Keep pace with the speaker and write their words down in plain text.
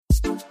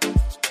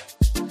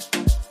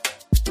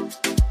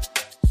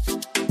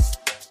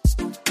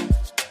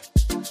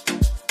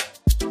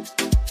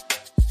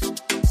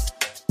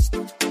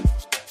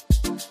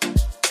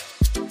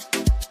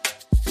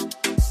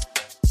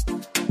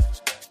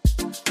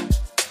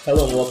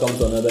Hello and welcome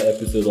to another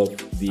episode of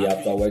the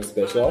After Work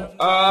Special.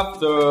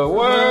 After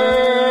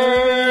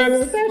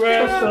Work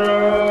Special.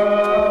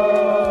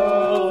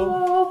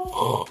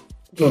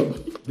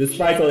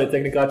 Despite all the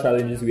technical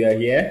challenges, we are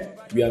here.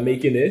 We are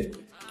making it.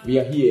 We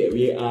are here.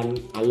 We are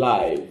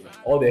alive.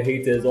 All the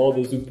haters, all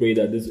those who pray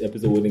that this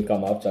episode wouldn't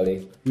come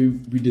actually.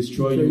 We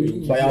destroy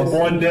you. Fire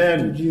upon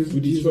them. We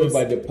destroy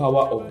by the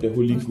power of the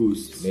Holy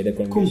Ghost. May the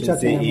congregation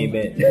say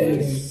amen.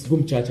 Yes.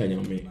 Boom chacha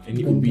nyame.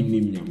 Any obi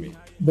name nyame.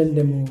 Bend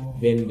them all.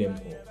 Bend them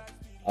all.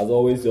 As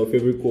always, your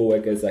favorite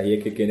co-workers are here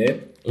kicking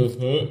it.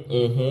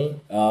 Mr.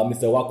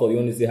 Wacko, you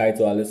want to say hi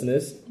to our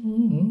listeners?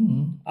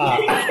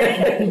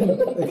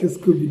 Like a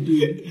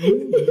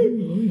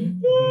Scooby-Doo.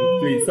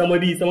 Please,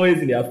 somebody's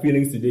in their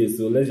feelings today,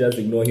 so let's just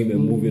ignore him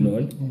and moving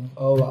on.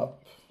 Oh, wow.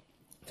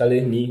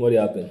 Charlie, me, what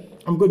happened?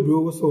 I'm good,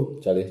 bro. What's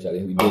up? Charlie,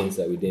 we did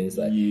inside.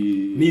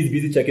 Yeah. Me is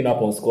busy checking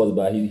up on scores,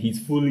 but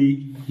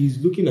he's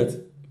looking at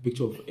a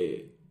picture of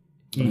a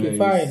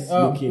fine.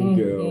 looking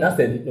girl.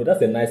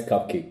 That's a nice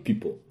cupcake,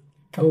 people.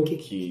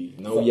 Okay.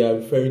 Now we are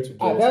referring to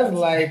girls. That's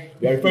like...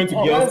 We are referring to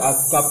girls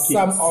as cupcakes.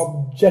 Some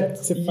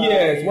objectifying.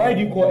 Yes. Why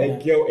do you call a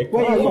girl a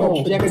Why are you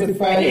cupcake?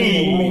 objectifying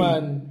a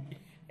woman?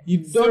 You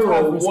don't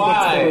have respect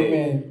for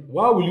men.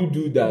 Why will you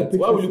do that?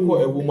 Why will you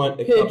call a woman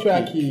a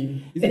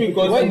Patriarchy. Is it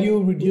because when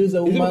you reduce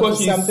a woman to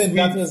something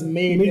that was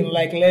made in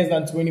like less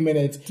than 20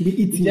 minutes to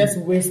be eaten, just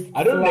waste.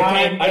 I don't know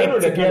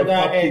the kind of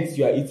cupcakes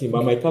you are eating,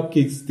 but my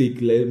cupcakes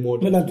take more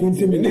than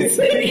 20 minutes.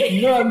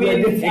 No, I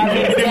mean, I'm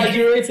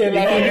exaggerating.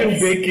 Like, you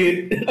bake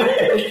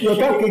it. Your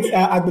cupcakes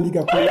are ugly.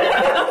 No,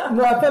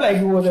 I felt like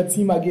you were the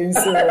team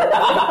against.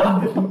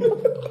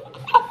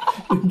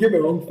 You gave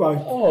a wrong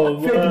fact. Oh,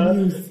 fake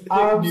news.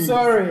 I'm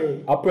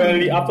sorry.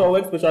 Apparently, After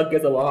Work Special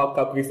gets about how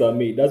cupcakes are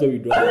made. That's what we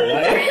do,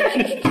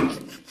 right?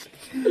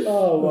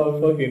 Oh, my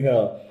fucking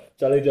hell.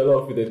 Charlie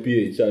Jollof with the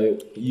PH. Charlie.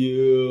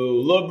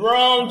 You,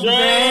 LeBron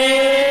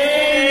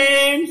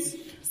James.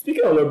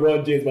 Speaking of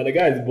LeBron James, man, the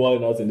guy is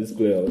balling out in this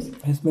playoffs.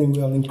 He's playing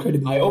well,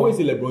 incredible. I always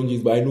say LeBron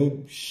James, but I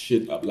know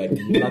shit like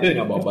nothing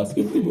about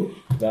basketball.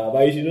 Nah,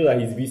 but you should know that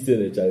he's beasting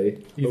it, Charlie.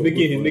 He's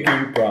making you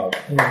proud.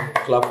 Yeah.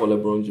 Clap for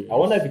LeBron James. I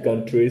wonder if you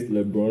can trace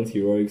LeBron's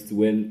heroics to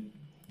when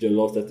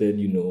Jollof started,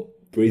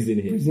 praising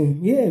him.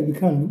 Yeah, we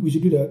can. We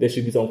should do that. There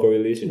should be some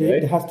correlation,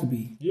 right? There has to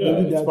be. Yeah,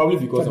 it's probably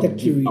because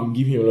I'm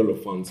giving him a lot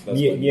of fans.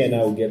 Yeah, and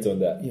I will get on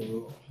that. Yeah,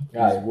 bro.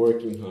 Alright,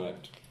 working hard.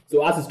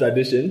 So as is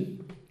tradition,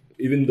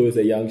 even though it's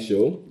a young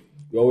show,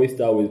 we always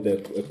start with a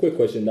quick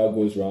question that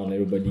goes around,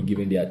 everybody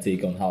giving their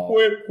take on how.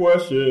 Quick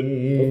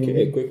question.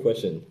 Okay, a quick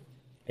question.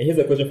 And here's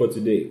the question for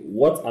today.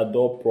 What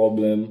adult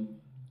problem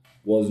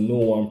was no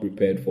one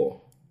prepared for?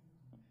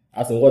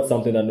 As in, what's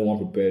something that no one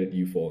prepared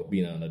you for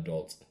being an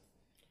adult?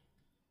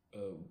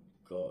 Oh,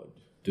 God.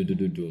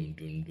 Doom.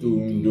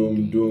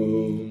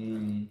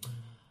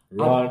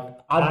 Run.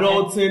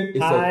 Adulting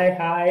is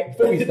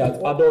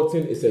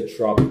adulting is a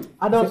trap.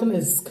 Adulting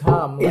is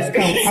scam. It's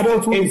scam.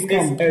 Adulting is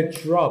scam. It's a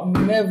trap.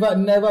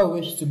 Never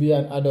wish to be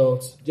an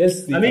adult.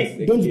 Just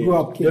don't grow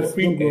up, kids.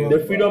 The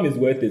freedom is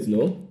worth it,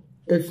 no?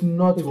 It's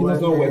not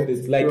worth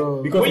it. Like,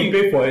 because you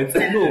pay for it.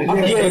 No,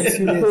 after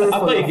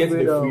you get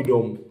the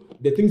freedom,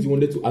 the things you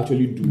wanted to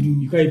actually do,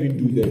 you can't even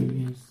do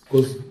them.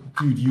 Because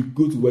dude, you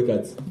go to work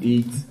at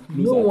 8.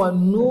 No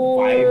one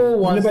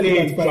stay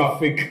in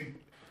traffic.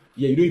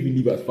 Yeah, you don't even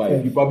leave at 5.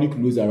 Yeah. You probably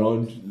close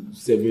around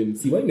 7.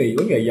 See, when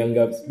you're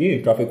younger, being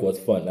in traffic was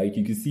fun. Like,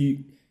 you could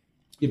see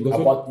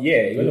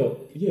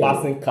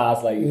passing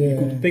cars. Like, you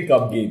could think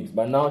up games.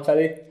 But now,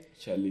 Charlie.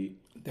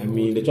 I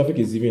mean, the traffic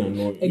is even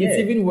annoying. And it's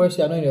even worse.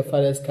 You're not in your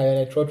father's car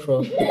and a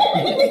trotro.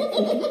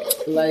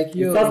 Like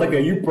you. It sounds like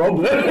a you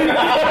problem.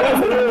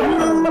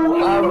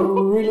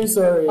 I'm really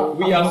sorry.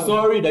 We are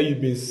sorry that you've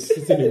been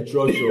sitting in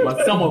trotro,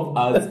 but some of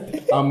us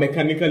are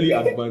mechanically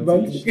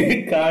advantaged.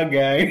 Car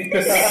gang.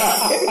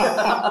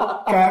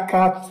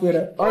 Car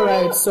Twitter. All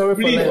right, sorry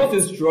for left. What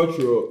is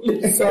trotro?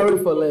 Sorry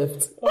for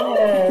left.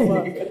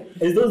 Oh,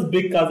 it's those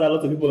big cars that a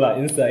lot of people are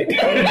inside.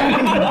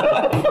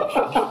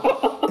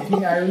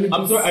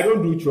 I'm sorry, I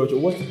don't do trotro.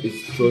 What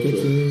is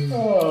trotro?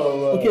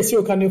 Okay,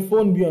 so can your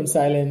phone be on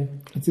silent?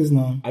 It is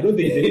now. I don't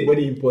think it's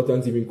anybody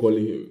important even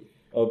calling him.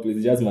 Oh, please,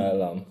 it's just my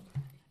alarm.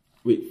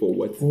 Wait, for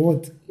what? For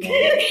what?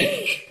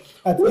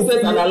 Who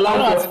says an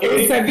alarm at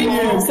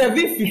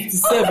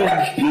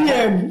 7:57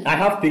 p.m. I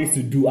have things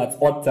to do at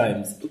odd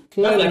times.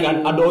 That's like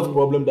an adult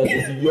problem. That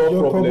is your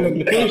problem.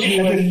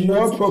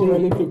 Your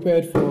problem.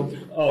 Prepared for.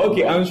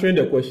 Okay, answering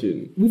the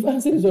question. We've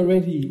answered it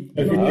already.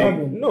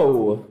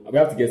 No, we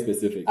have to get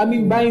specific. I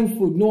mean, buying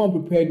food. No one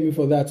prepared me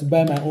for that. To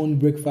buy my own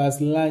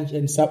breakfast, lunch,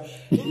 and stuff.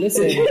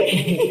 Listen,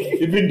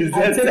 even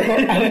dessert.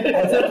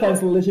 I take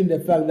consolation in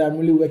the fact that I'm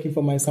really working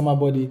for my summer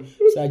body,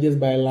 so I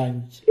just buy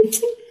lunch.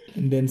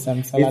 And then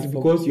some salad. It's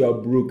because you are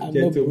broke,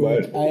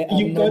 gentlemen.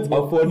 You can't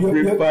afford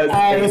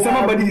breakfast.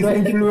 Somebody is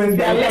influenced.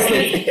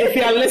 If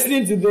you are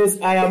listening to this,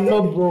 I am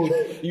not broke.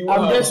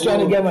 I'm just trying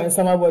to get my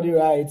summer body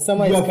right.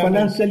 Summer is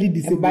financially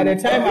disabled. By the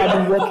time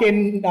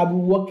I'll be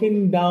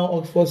walking down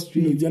Oxford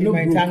Street in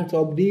my tank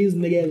top, these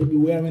niggas will be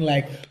wearing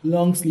like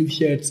long sleeve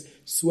shirts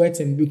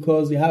sweating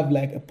because they have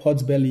like a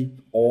pot belly.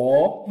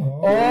 Or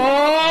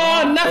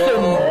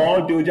Nothing.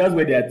 or they'll just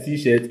wear their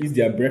t-shirt, eat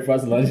their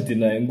breakfast, lunch,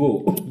 dinner, and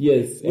go.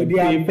 Yes. With and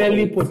their pay for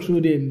belly it.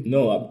 protruding.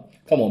 No,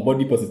 come on,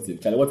 body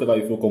positive. Charlie, whatever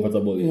you feel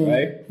comfortable in,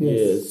 right?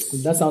 Yes.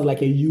 That sounds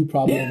like a you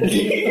problem.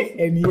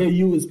 And here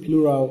you is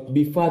plural.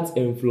 Be fat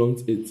and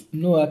flaunt it.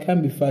 No, I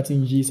can't be fat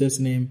in Jesus'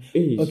 name.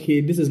 Hey.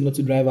 Okay, this is not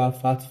to drive our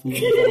fat food.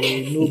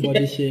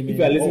 Nobody shaming. If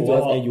you are listening to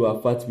us wow. and you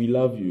are fat, we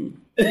love you.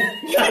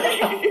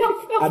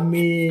 I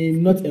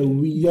mean, not a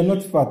we. You're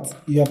not fat.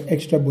 You have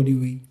extra body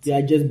weight. They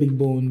are just big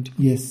boned.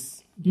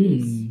 Yes.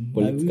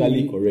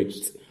 Politically correct.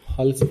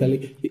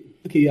 Politically.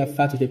 Okay, you are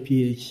fat with a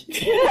PH.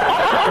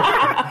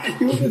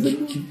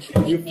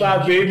 You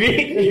fat,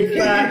 baby. You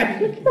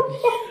fat.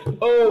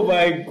 Oh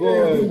my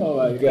god. Oh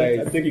my God.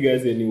 I'll take you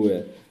guys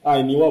anywhere.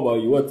 Ni, what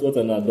about you? What's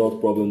an adult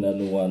problem that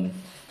no one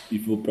you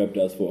feel prepped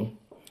us for?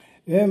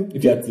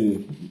 If you had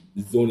to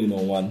zone in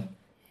on one.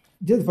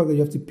 Just the fact that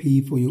you have to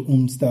pay for your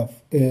own stuff.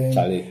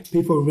 Charlie.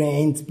 Pay for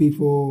rent, pay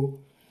for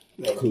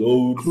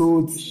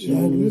clothes.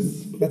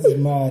 Shoes. That is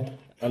mad.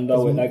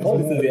 Underwear. Like all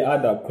these things, they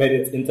add up.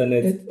 Credit,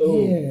 internet.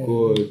 Yeah.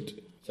 God.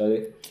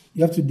 Charlie.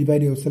 You have to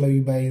divide your salary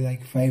by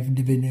like 5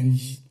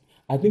 dividends.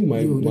 I think my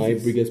This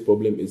is- biggest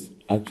problem is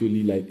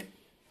actually like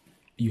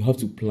you have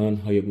to plan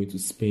how you're going to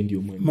spend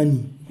your money.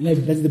 Money.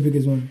 That's the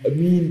biggest one. I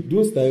mean,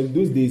 those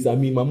days, I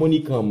mean, my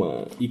money come.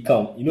 It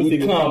come. You know,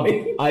 It come.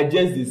 I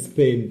just dey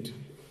spend,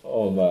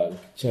 Oh man.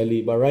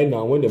 Charlie. But right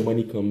now, when the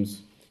money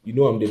comes, you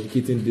know, I'm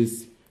dedicating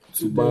this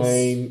to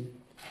buying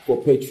for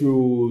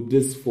petrol,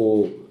 this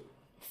for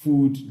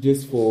food,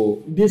 this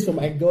for This for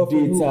my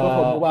girlfriend who data.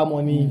 come for mobile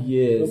money. No,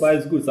 Yes, but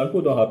it's good. Some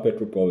people don't have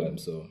petrol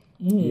problems, so.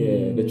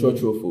 yeah, the church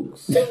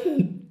folks.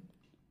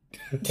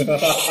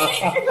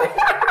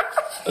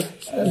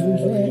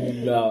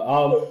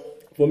 Now,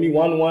 for me,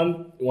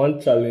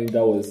 one challenge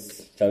that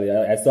was Charlie,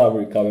 I still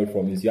haven't recovered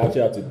from is you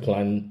actually have to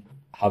plan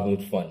having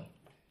fun.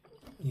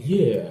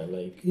 Yeah,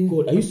 like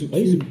God, I used to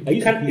It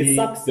play.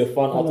 sucks the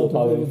fun out of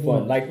having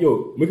fun. Like,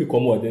 yo, make it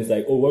come out, then it's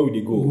like, oh, where would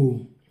they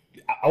go?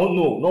 I don't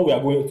know. Now we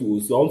are going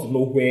to, so I want to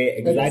know where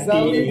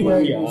exactly where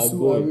we you are so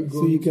going.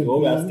 So you can So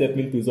what we are plan.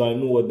 stepping to, so I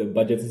know what the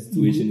budget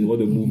situation is, what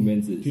the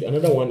movement is. Dude,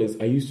 another one is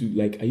I used to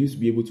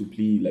be able to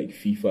play like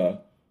FIFA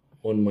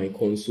on my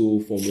console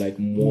from like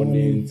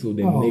morning till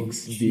the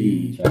next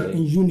day.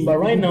 In uni. But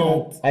right you do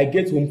now, that. I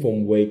get home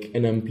from work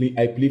and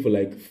I play for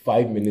like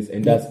 5 minutes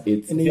and that's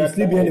it. And then you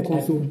sleep behind the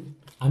console.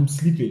 I'm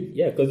sleeping.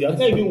 Yeah, because you I have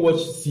can't even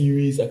watch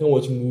series. I can't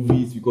watch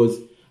movies because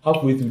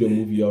halfway through the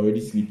movie you're already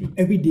sleeping.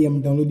 Every day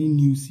I'm downloading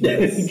new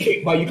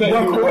series. But you can't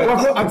even watch.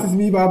 Wako asks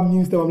me if I have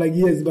new stuff. I'm like,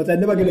 yes, but I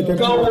never get a chance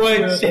to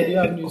watch. You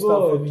have new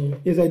stuff for me.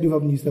 Yes, I do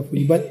have new stuff for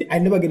you, but I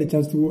never get a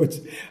chance to watch.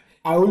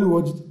 I only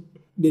watched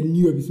the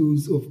new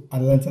episodes of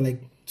Atlanta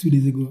like 2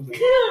 days ago.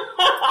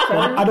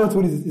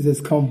 Adulthood is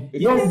a scam.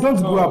 Don't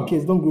grow up,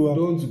 kids. Don't grow up.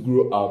 Don't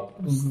grow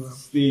up.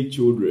 Stay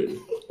children.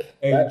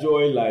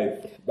 Enjoy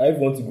life. But if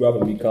you want to grow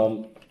up and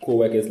become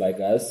co-workers like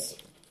us,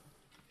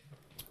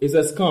 It's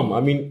a scam.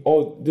 I mean,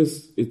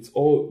 it's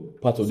all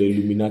part of the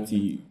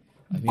Illuminati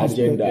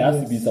agenda. there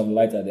has to be some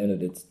light at the end of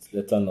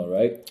the tunnel,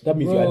 right? That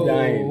means you are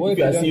dying. If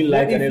you are seeing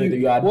light at the end of the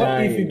you are What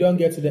dying. if you don't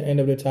get to the end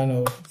of the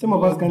tunnel? Some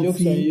of us can Jokes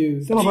on see.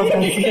 you. Some of us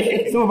can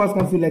see. Some of us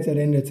can see light at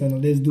the end of the tunnel.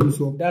 Let's do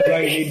so. That's why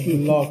you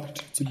need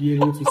blocked to be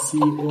able to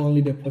see only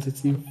the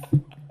positive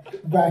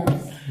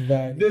Vibes.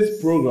 vibe.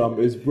 This program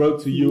is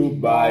brought to you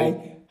by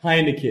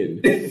Heineken.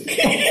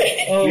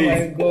 Oh my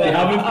I god.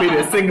 haven't paid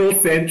a single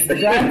cent.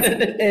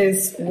 That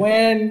is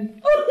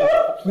when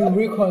we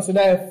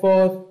reconsider a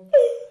fourth.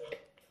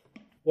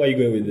 Where are you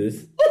going with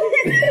this?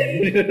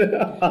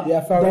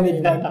 Yeah,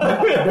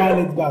 Dial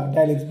it back.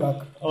 Dial it back.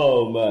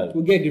 Oh man.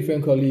 we'll get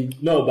different colleagues.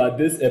 No, but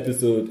this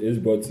episode is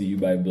brought to you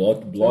by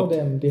Blocked. Tell Blocked.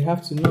 them they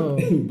have to know.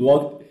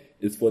 Blocked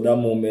is for that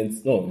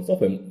moment. No, it's not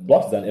for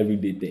Blocked is an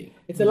everyday thing.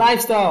 It's a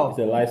lifestyle. It's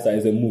a lifestyle.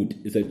 It's a mood.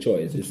 It's a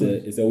choice.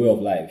 It's a way of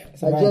life.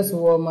 I just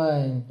wore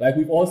mine. Like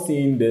we've all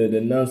seen the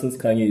nonsense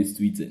Kanye is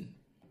tweeting.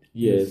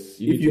 Yes.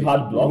 If you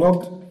had Blocked,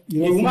 Blocked. it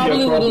You wouldn't know, be a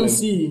Probably problem. wouldn't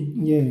see.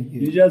 yeah.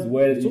 You just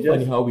wear. It's so You funny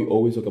just, how we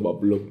always talk about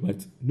blocked,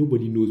 but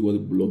nobody knows what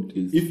blocked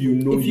is. if you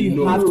know, If you you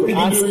know. have to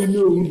ask,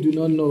 you do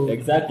not know.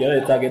 Exactly. You're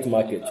the target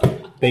market.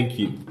 Thank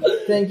you.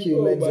 Thank you.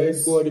 Oh Let's my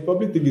just- god, they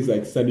probably think it's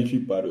like sanitary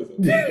pad or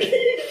something.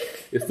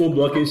 It's still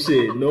blocking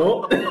shit.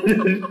 No.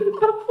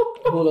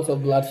 whole lot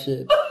of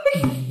bloodshed.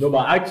 No,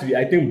 but actually,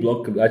 I think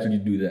Block could actually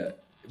do that.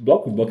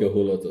 Block could block a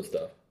whole lot of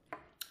stuff.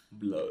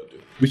 Blood.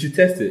 We should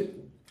test it.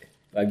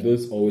 Like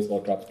those always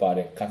all tracks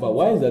padding. But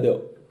why is that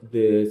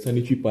the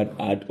sanitary pad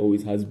ad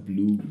always has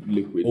blue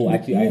liquid? Oh,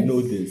 actually, I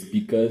know this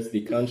because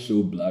they can't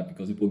show blood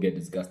because people get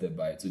disgusted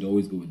by it, so they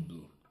always go with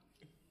blue.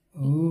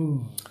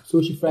 Oh.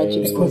 So she fried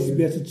chips for him.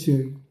 Conspiracy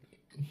theory.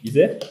 You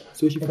said?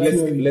 So she fried,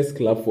 Let's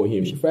clap for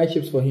him. she fried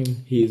chips for him.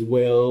 He is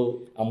well.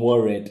 I'm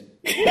worried.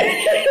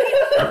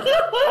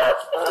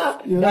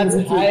 That's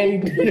highly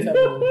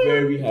debatable.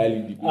 Very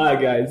highly debated.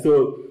 Alright, guys.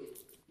 So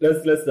let's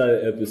start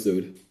the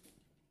episode.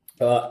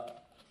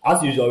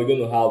 As usual, we're going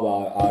to have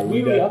our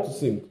We reader. have to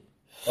sing.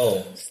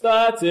 Oh.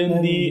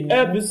 Starting the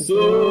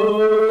episode.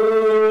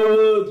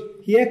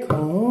 Here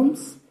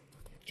comes.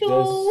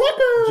 Joe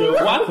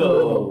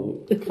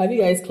Wacko. Can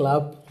you guys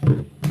clap?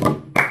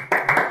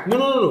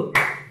 No.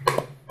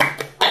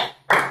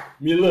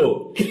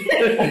 Milo.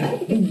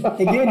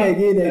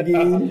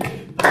 Again.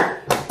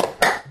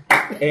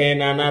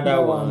 And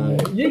another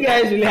one. You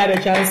guys really had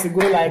a chance to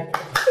go like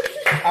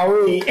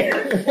away.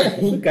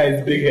 This guy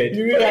is big head.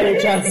 You really had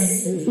a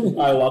chance.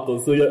 Alright,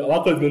 Wacko. So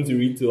Wacko is going to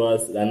read to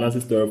us the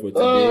announce story for today.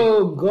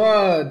 Oh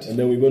God. And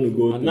then we're going to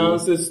go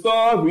Announce a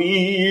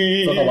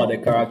story. talk about the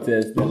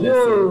characters, the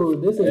Yo,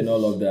 this lessons, is and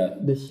all of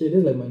that. the shit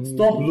is like my new.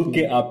 Stop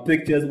looking at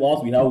pictures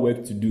whilst we have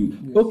work to do.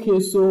 Okay,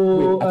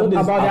 so Wait, I thought this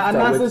about the after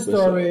announcer work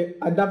story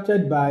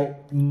adapted by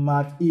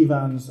Matt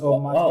Evans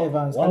or Matt Wow.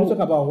 Evans. Wow. Can we talk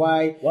about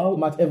why Wow.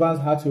 Matt Evans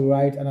had to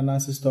write an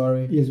announcer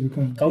story? Yes, we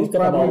can. Can we He's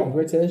talk probably about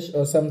British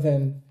or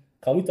something.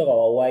 Can we talk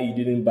about why you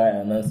didn't buy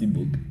a Nancy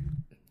book?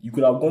 You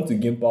could have gone to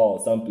Gimpa or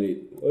someplace.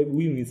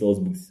 We mean sells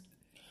books.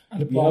 We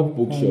have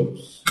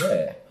bookshops.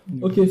 Yeah.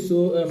 Okay,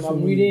 so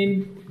I'm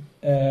reading.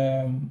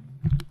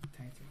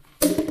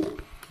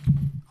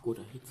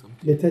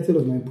 The title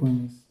of my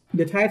poem is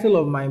The title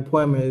of my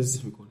poem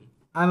is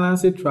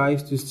Anansi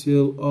tries to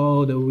steal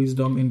all the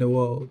wisdom in the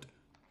world.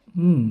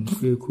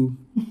 Very cool.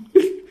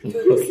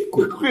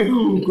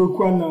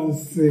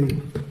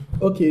 Kokwanansi.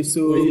 Okay,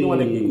 so You don't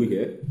want to be quick,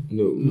 eh?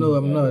 no,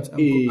 I'm not. I'm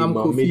Hey,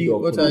 Kofi.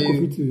 Mame What Doc. are you?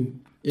 Kofi too.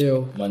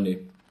 Yo, Monday.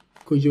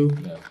 Kojo.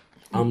 Yeah.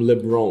 I'm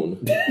LeBron.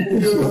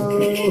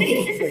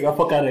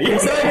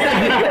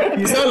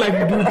 You sound like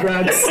you do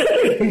drugs.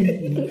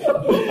 You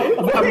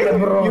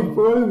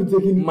probably be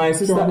taking My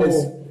sister trouble.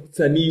 is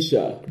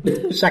Tanisha.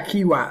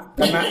 Shakiwa.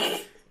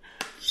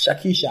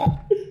 Shakisha.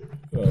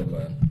 Oh,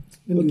 man.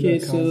 Okay,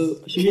 so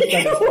should we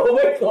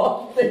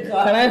start?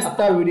 Can I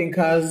start reading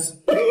cars?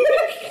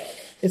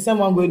 Is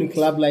someone going to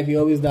clap like he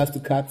always does to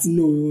cats?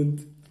 No, we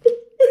won't.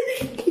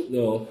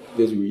 No.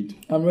 Just read.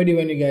 I'm ready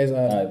when you guys are.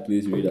 Alright,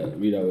 please read that.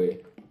 Read away.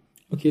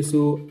 Okay,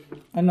 so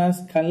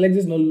Anas, can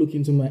Lexus not look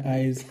into my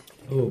eyes?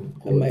 Oh,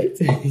 I might.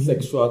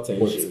 sexual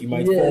tension. You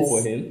might Yes.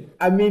 fall for him.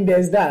 I mean,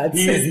 there's that.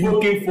 He is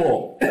looking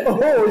for.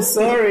 Oh,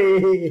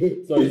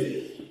 sorry.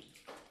 Sorry.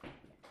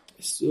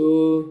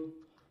 So,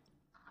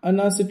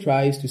 Anansi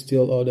tries to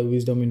steal all the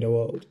wisdom in the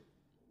world.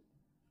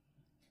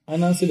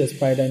 Anansi the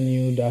spider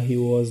knew that he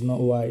was not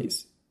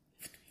wise.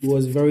 He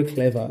was very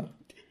clever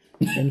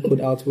and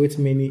could outwit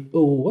many.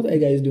 Oh, what are you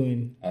guys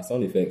doing?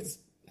 Sound effects.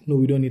 No,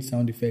 we don't need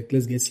sound effect.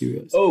 Let's get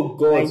serious. Oh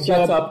God! My Shut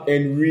job- up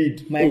and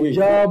read. my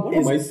job What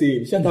is- am I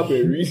saying? Shut up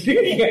and read.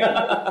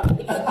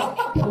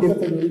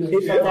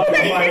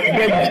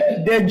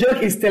 The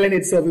joke is telling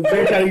itself.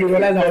 Eventually, you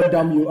realize how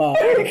dumb you are.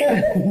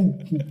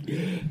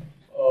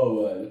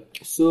 Oh, man.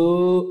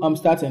 So, I'm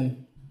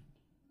starting.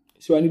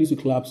 So, I need you to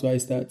clap, so I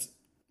start.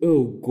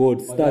 Oh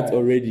God! Start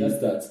already. Let's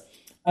start.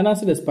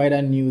 Anansi the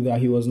spider knew that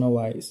he was not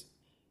wise.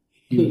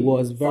 He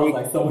was very.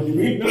 Sounds like somebody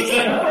read.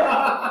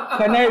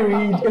 Can I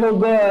read? Oh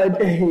God!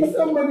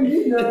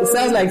 It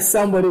sounds like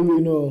somebody we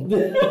know.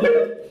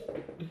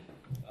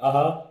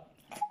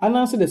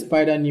 Anansi the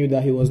spider knew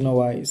that he was not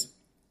wise.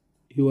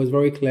 He was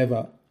very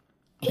clever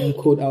and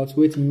could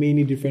outwit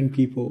many different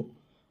people.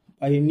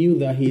 But he knew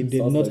that he did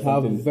Sounds not like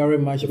have something very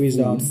much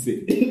wisdom.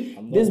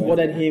 This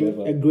bothered him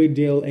a great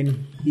deal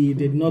and he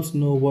did not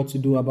know what to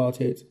do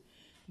about it.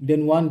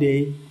 Then one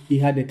day, he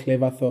had a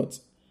clever thought.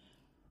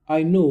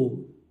 I know,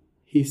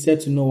 he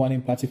said to no one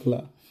in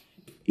particular,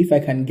 if I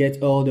can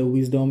get all the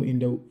wisdom in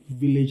the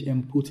village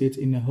and put it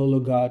in a hollow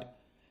god,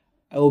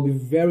 I will be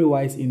very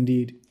wise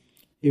indeed.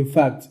 In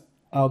fact,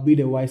 I'll be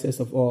the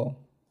wisest of all.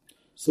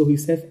 So he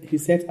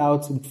set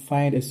out to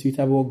find a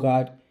suitable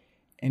god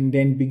and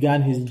then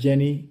began his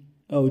journey.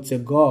 Oh, it's a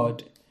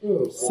god.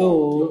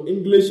 So, Your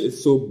English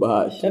is so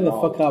bad. shut the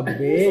fuck up,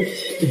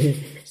 bitch.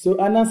 So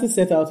Anansi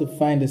set out to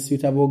find a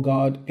suitable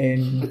god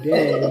and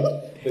then...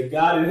 The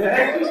God in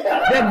heaven. The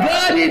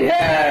god in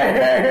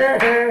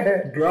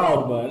here!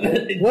 Ground,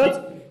 man. What?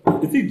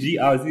 Is it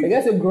G-R? Is I it?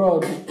 guess a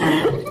god.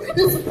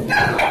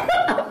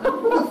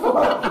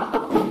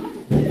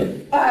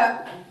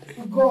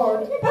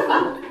 God.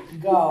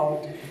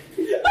 God.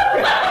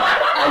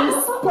 Are you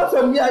spot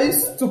on me? Are you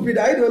stupid?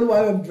 Are you the only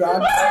one of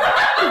drugs?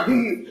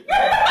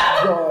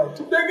 God.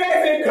 The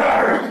guy's a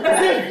girl.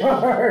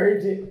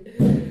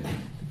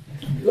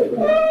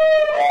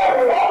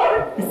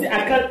 You see, I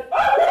can't.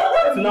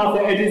 So now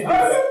for edges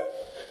this.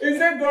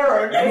 Is it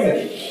girl?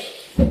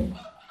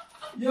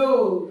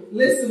 Yo,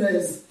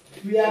 listeners,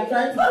 we are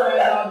trying to find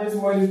out how this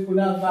word is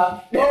pronounced.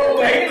 Oh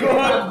my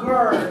God,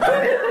 girl.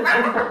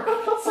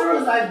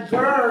 Sounds like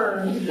girl.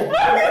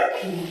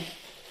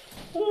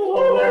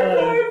 Oh my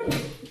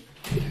God.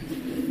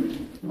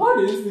 How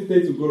did this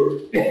take to go?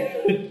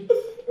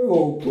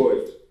 Oh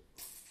God!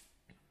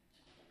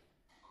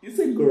 It's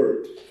a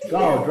girl.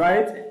 God,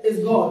 right? It's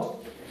God.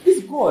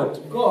 It's God.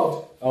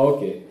 God. Oh,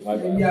 okay. My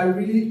And you bad. are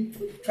really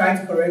trying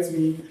to correct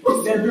me.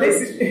 Then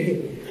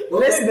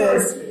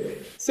listeners,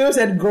 so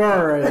said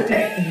girl. Oh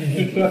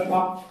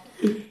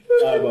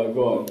my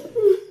God.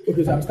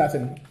 Okay, so I'm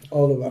starting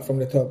all over from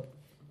the top.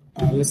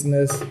 Our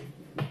listeners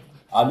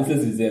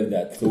deserve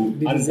that. So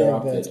they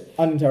deserve that.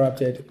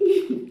 Uninterrupted.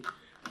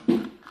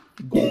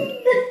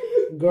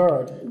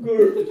 God.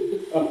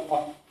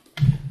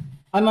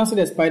 Anansi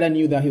the spider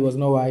knew that he was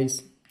not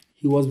wise.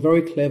 He was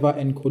very clever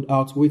and could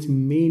outwit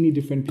many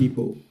different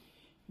people.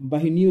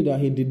 But he knew that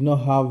he did not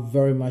have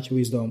very much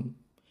wisdom.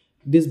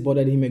 This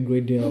bothered him a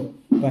great deal,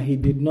 but he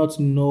did not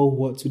know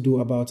what to do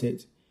about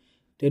it.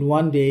 Then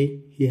one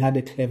day, he had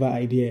a clever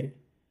idea.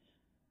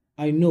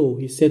 I know,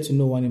 he said to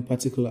no one in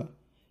particular,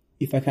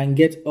 if I can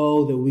get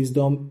all the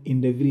wisdom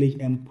in the village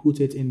and put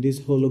it in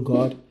this hollow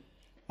god,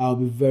 I'll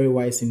be very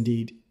wise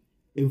indeed.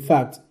 In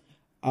fact,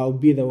 I'll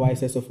be the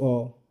wisest of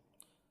all.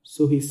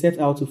 So he set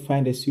out to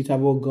find a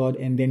suitable god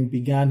and then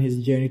began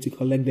his journey to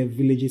collect the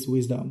village's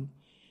wisdom.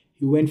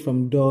 He went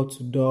from door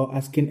to door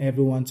asking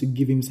everyone to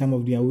give him some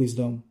of their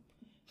wisdom.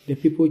 The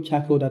people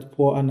chuckled at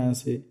poor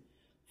Anansi,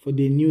 for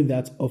they knew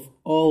that of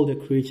all the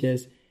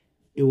creatures,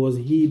 it was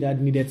he that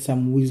needed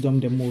some wisdom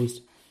the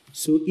most.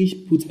 So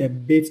each put a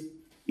bit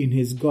in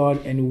his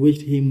god and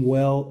wished him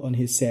well on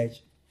his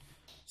search.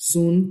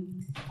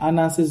 Soon,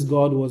 Anansi's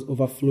god was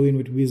overflowing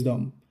with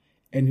wisdom,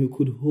 and he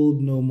could hold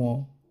no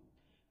more.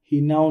 He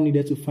now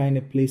needed to find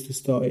a place to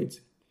store it.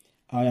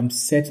 I am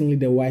certainly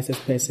the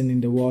wisest person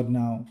in the world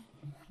now,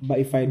 but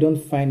if I don't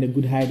find a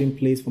good hiding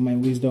place for my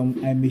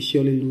wisdom, I may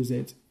surely lose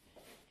it.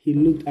 He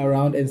looked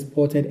around and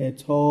spotted a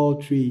tall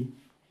tree.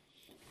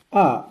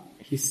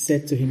 He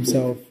said to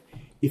himself,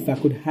 if I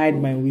could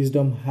hide my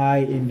wisdom high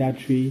in that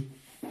tree,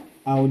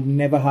 I would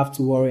never have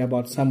to worry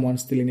about someone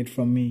stealing it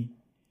from me.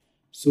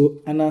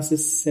 So Anansi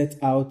set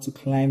out to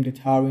climb the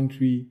towering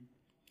tree.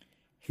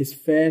 His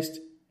first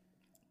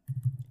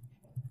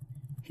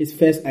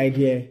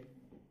idea,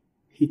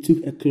 he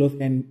took a cloth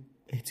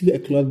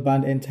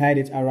band and tied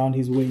it around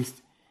his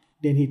waist.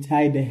 Then he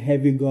tied the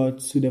heavy god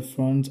to the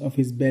front of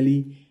his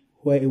belly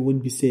where it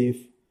would be safe.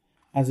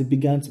 As he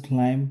began to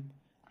climb,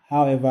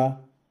 however,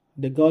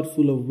 the god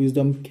full of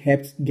wisdom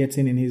kept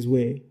getting in his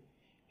way.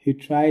 He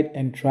tried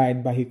and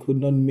tried, but he could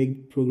not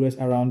make progress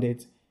around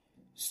it.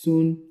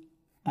 Soon,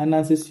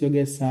 Anansi's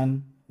youngest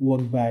son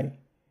walked by.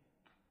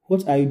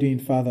 What are you doing,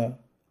 father?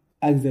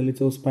 Asked the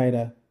little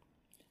spider.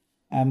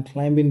 I am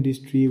climbing this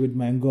tree with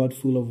my god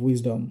full of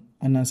wisdom,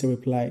 Anansi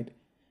replied.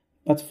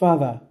 But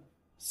father,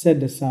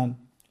 said the son,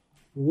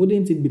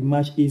 wouldn't it be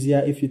much easier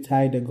if you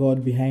tied the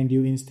god behind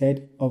you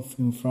instead of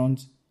in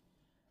front?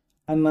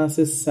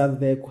 Anansi sat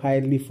there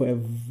quietly for a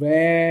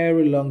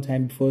very long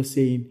time before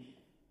saying,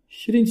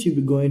 shouldn't you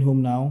be going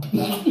home now?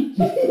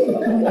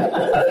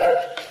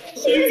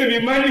 Shouldn't you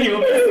be minding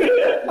your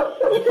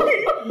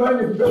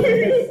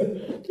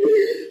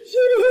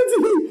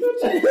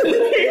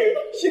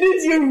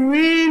Shouldn't you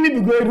really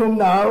be going home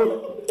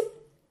now?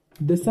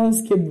 The son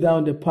skipped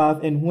down the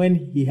path, and when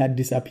he had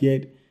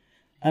disappeared,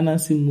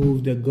 Anansi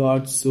moved the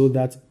god so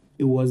that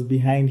it was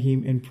behind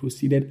him and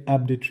proceeded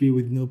up the tree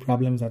with no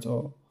problems at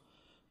all.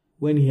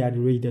 When he had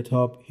reached the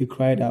top, he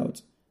cried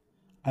out,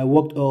 I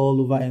walked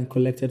all over and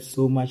collected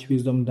so much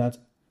wisdom that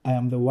I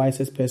am the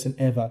wisest person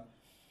ever.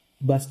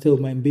 But still,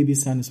 my baby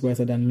son is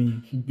wiser than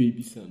me.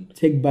 Baby son.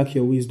 Take back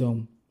your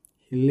wisdom.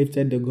 He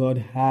lifted the god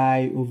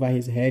high over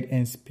his head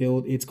and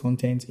spilled its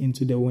contents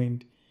into the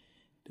wind.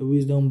 The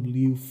wisdom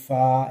blew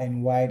far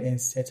and wide and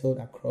settled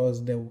across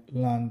the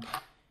land.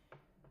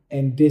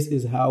 And this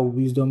is how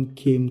wisdom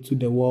came to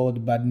the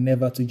world, but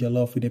never to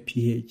Jollof with a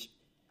PH.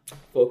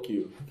 Fuck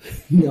you.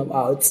 I'm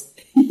out.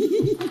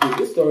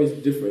 This story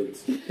is different.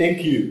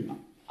 Thank you.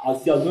 I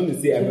was going to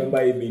say, I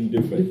remember it being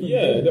different.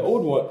 Yeah, the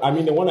old one. I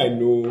mean, the one I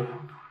know,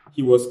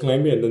 he was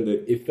climbing and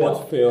then it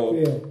fell.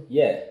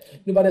 Yeah.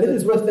 No, but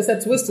there's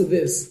a twist to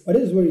this. But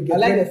this is where you get. I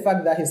like the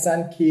fact that his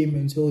son came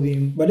and told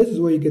him. But this is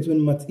where you get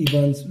when Matt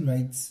Evans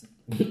writes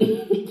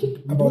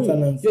about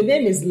Anansi. Your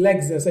name is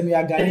Lexus and you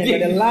are Ghanaian.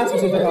 But the last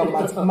person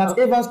about Matt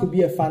Evans could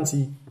be a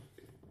fancy.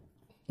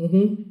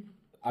 Mm-hmm.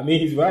 I mean,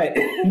 he's right.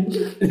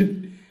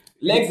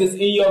 Lexus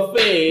in your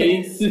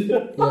face.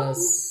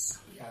 Yes.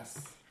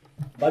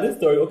 But this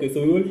story, okay,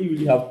 so we only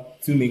really have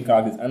two main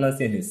characters,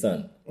 Anansi and his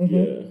son. Mm-hmm.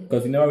 Yeah.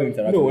 Because he never really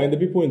interacted. No, and the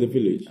people in the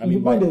village. I mean,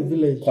 people in the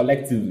village.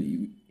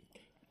 Collectively.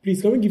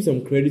 Please, can we give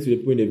some credit to the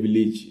people in the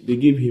village? They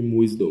gave him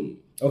wisdom.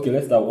 Okay,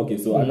 let's start. Okay,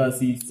 so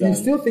Anansi's son. You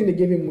still think they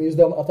gave him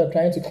wisdom after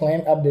trying to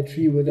climb up the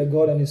tree with a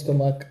god on his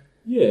stomach?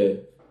 Yeah.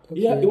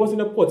 Okay. Yeah, it was in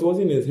a pot. It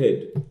wasn't in his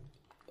head.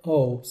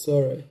 Oh,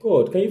 sorry.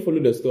 God, can you follow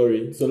the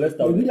story? So let's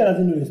start. The village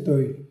doesn't know the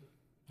story.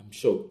 I'm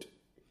shocked.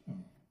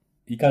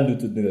 He can't do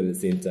two things at the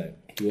same time.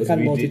 He was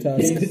Can't rigid.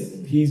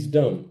 multitask. He's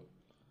dumb.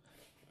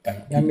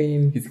 I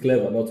mean, He's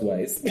clever, not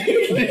wise.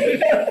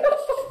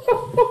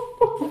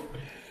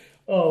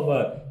 Oh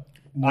man.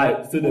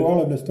 Alright, so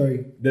Moral of the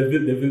story. no,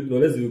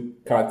 let's do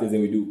characters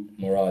and we do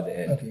morale at the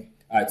end. Okay.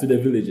 Alright, so the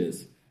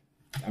villagers.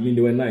 I mean,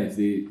 they were nice.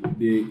 They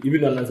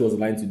even though Anansi was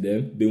lying to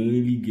them, they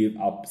only gave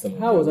up some.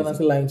 how was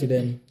Anansi lying to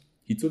them?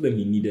 He told them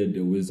he needed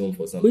the wisdom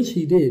for something. Which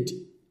he did.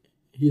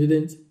 He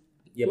didn't.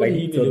 Yeah, What but did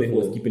he he told need them it he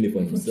was for? keeping it for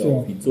himself.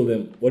 Sure. He told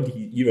them what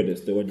you read the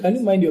story. Can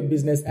you mind your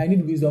business? I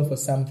need wisdom for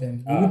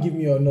something. Will you give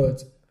me or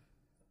not?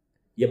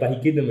 Yeah, but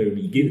he gave them a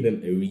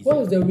reason. What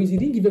was the reason? He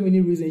didn't give them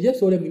any reason. He just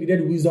told them he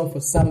needed wisdom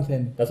for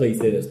something. That's what he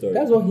said in the story.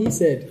 That's what he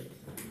said.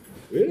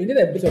 Really? He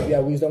needed a bit of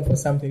their wisdom for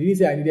something. He didn't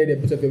say I needed a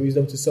bit of your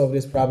wisdom to solve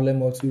this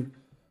problem or to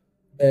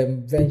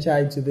venture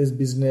into this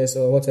business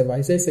or whatever.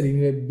 He said he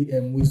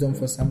needed wisdom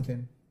for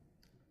something.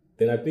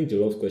 Then I think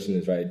Jolof's question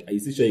is right. Are you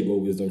still sure you got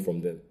wisdom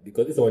from them?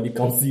 Because it's already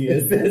comes to you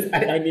and says,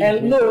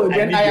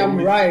 I am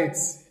right.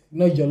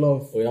 Not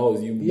Jolof. Oh, that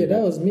was you. Yeah,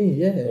 that was me.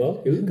 Yeah. Oh,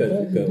 look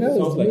at That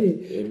was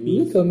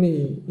me. Look at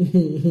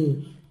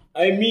me.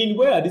 I mean,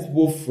 where are these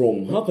both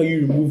from? How can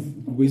you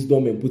remove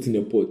wisdom and put in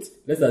a pot?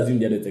 Let's assume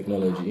they're the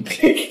technology.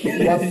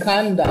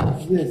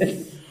 Wakanda.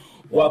 Yes.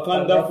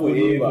 Wakanda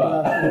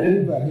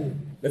forever.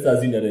 Let's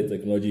assume that the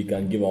technology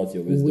can give out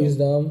your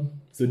wisdom.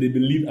 So they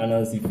believe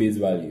Anansi face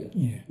value,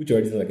 which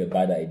already sounds like a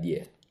bad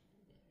idea.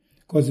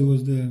 Because it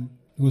was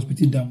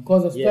pretty dumb.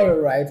 Because the story,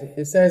 right?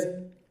 It says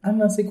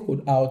Anansi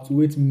could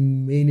outwit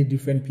many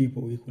different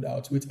people. He could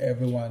outwit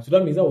everyone. So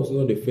that means that was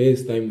not the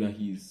first time that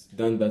he's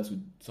done that to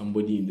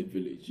somebody in the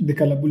village. The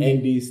Kalabuli.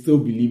 And they still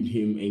believed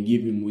him and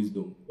gave him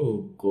wisdom. Oh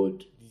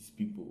God, these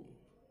people.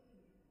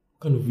 What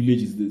kind of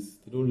village is this?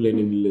 They don't learn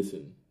any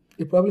lesson.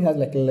 It probably has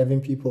like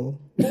 11 people.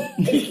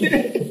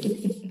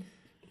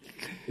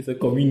 It's a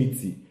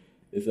community.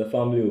 It's a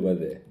family over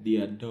there. They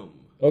are dumb.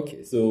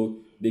 Okay, so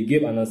they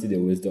gave Anansi the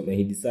wisdom, and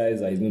he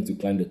decides that he's going to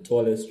climb the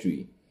tallest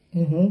tree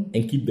and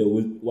keep the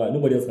wisdom. Why?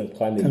 Nobody else can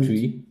climb the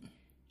tree.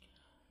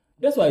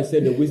 That's why I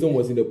said the wisdom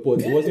was in the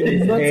pot. It wasn't in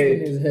his Not head. in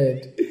his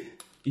head.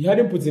 He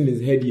hadn't put in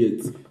his head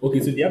yet. Okay,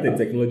 so they have the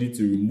technology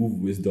to remove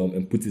wisdom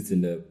and put it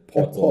in a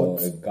pot or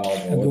a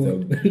gallon or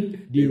whatever.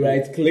 They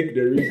right click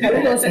the reason. I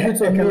don't know to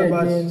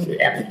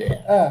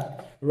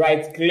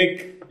Right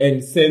click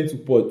and send to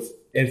pot.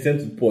 And sent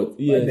to pot.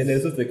 Yes. And then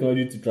there's also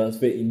technology to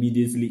transfer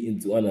immediately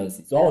into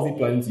Anansi. So how was he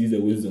planning to use the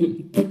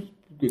wisdom?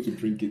 Go to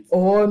drink it.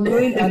 Or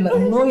knowing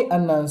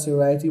Anansi,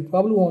 right? He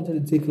probably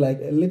wanted to take like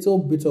a little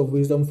bit of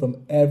wisdom from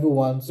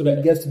everyone so that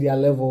he gets to their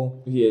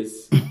level.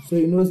 Yes. So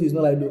he knows he's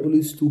not like the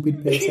only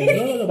stupid person.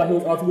 No, but he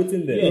was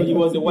outwitting them. Yeah, he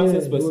was the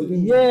wisest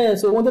person. Yeah,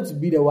 so he wanted to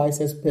be the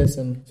wisest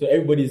person. So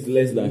everybody is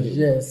less than him.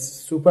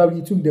 Yes. So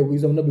probably he took the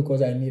wisdom not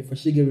because I need for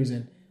Shige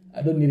reason.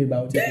 I don't need it, but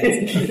I'll take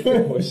it.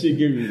 For Shige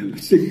reason.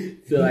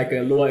 So I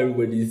can lower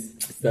everybody's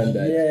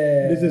standard.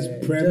 Yeah. This is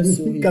prem just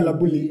so he could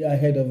Kalabuli. be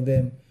ahead of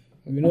them.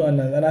 You know,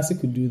 Anansi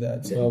could do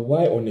that.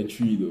 Why on a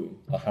tree though?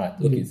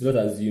 Okay, so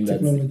let's assume that.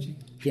 Technology.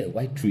 Yeah,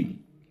 why tree?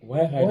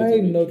 Why hide Why it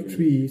on a not tree?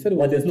 tree? He said it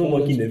But was there's the no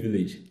monkey in tallest- the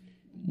village.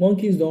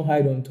 Monkeys don't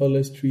hide on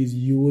tallest trees.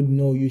 You would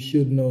know. You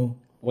should know.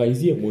 Why is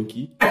he a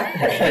monkey?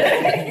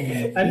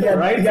 And He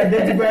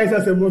identifies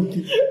as a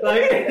monkey.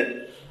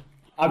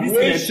 Have you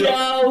seen a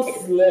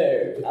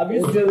slur.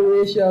 It's the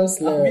racial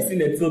slur. Have you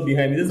seen a tail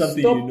behind me? Is this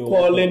something Stop you know?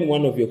 calling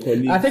one of your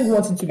colleagues. I think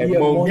wanting to be a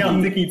monkey. Yeah, I'm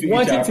monkey, taking you to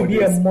wanting HR to for be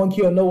this. a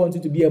monkey or not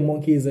wanting to be a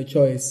monkey is a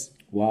choice.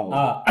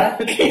 Wow.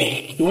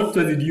 So what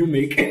choice did you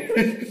make?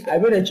 I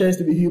made a choice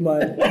to be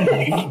human.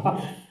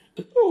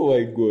 Oh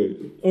my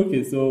God.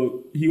 Okay,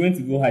 so he went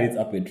to go hide it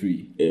up a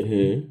tree,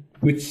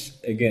 which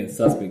again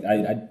suspect.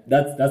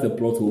 That's a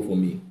plot hole for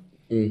me.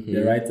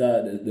 The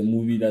writer, the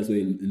movie, that's where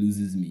it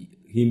loses me.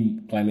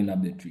 Him climbing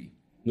up the tree,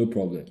 no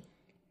problem.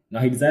 Now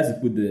he decides to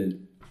put the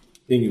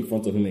thing in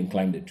front of him and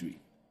climb the tree,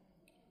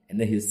 and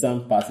then his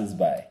son passes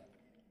by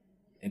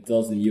and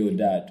tells him, "Yo,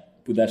 Dad,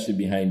 put that shit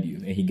behind you,"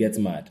 and he gets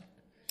mad.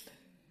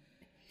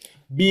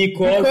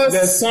 Because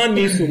the son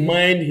needs to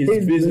mind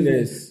his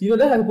business. You know,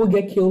 that's how people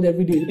get killed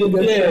every day. People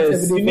get shot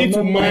Yes, every you day need for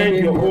to not mind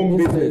minding your their own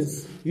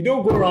business. You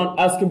don't go around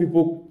asking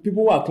people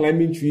who are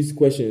climbing trees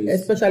questions.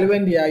 Especially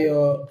when they are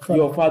Your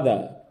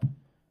father.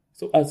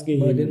 So asking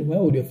But him. then why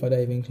would your father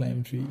even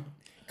climb tree?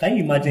 Can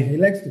you imagine? He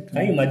likes to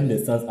Can you imagine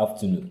the son's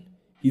afternoon?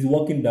 He's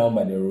walking down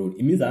by the road.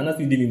 It means that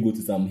Anansi didn't even go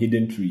to some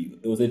hidden tree.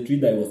 It was a tree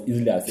that was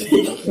easily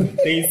accessible.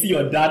 Then you see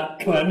your dad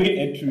climbing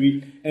a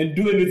tree and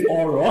doing it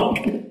all wrong.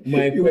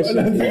 My question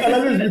is,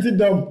 Anansi is pretty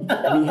dumb.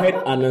 we had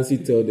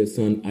Anansi tell the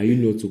son, are you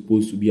not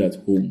supposed to be at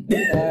home?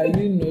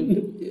 You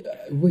know,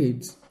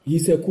 wait.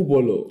 He's a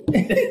kubolo.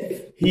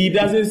 He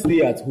doesn't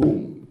stay at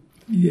home.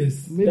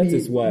 Yes. Maybe, That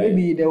is why.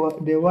 Maybe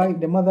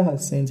the mother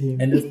has sent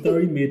him. And the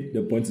story made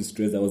the point to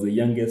stress that I was the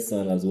youngest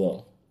son as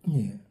well.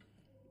 Yeah.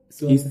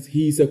 So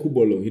He's a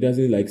kubolo. He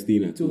doesn't like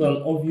staying at it was home.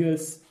 an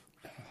obvious.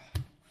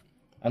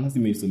 Anansi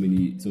made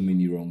so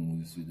many wrong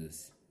moves with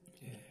this.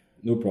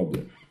 No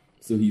problem.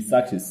 So he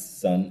sacked his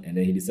son and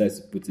then he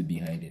decides to put it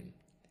behind him.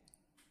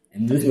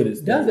 And this is what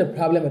it's That's the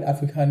problem with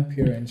African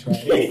parents, right?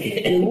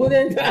 They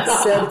wouldn't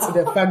accept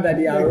the fact that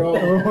they are wrong.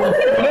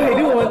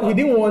 He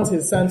didn't want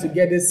his son to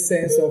get this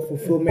sense of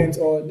fulfillment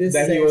or this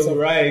That sense he was of,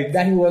 right.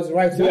 That he was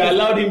right. So he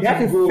allowed him He had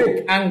to go.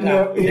 fake anger.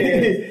 No,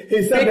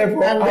 he said that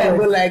for anger hours. and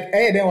go like,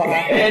 hey, then what?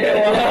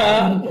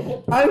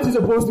 Aren't you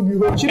supposed to be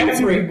home? Shouldn't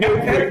you be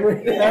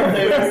going?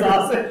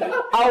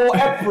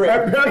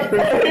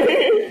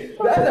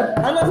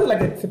 That's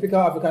like a typical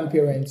African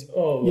parent.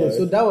 Oh, yeah. right.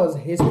 So that was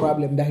his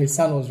problem, that his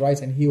son was right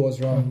and he was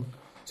wrong.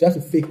 So you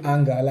have to fake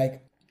anger,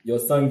 like. Your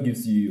son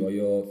gives you or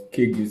your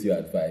kid gives you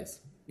advice.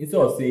 instead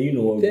of saying, you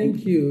know,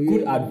 Thank you.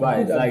 Good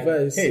advice. Good like,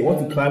 advice. hey, want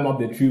to climb up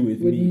the tree with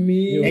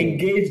me?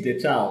 Engage the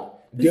child.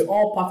 This is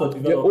all part of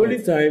development. The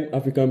only time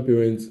African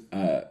parents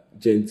are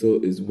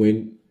gentle is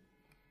when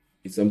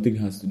something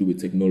has to do with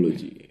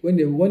technology. When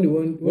they want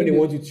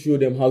you to show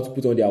them how to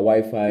put on their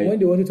Wi-Fi. When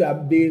they want you to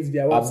update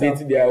their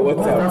WhatsApp.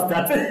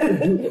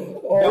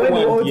 Or when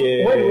they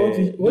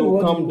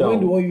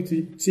want you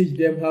to teach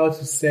them how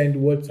to send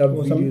WhatsApp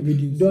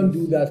videos. Don't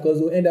do that because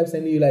they'll end up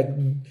sending you like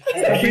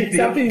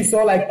something you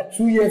saw like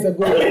 2 years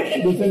ago.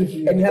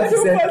 And you have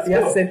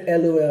to send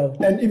LOL.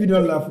 And if you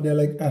don't laugh, they're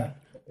like,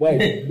 Why?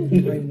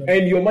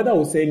 And your mother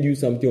will send you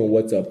something on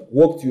WhatsApp,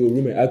 walk to your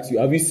room and ask you,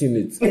 have you seen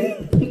it?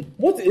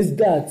 What is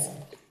that?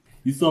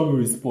 You saw me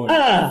respond.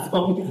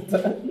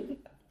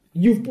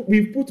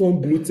 We've put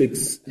on blue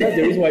ticks. That's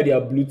the reason why they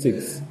are blue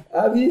ticks.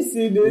 Have you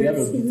seen it? You have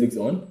a blue ticks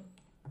on?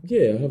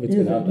 Yeah, I have it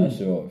on. I'm not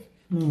sure.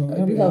 I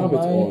do have mine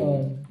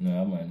on. No, I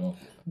have mine off.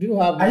 Do you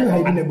know have? Are you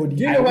hiding the body?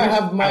 Do you know why I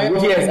have mine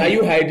on? Yes, are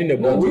you hiding the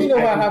body? Do you know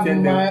why I have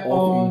mine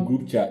on?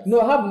 Group chat. No,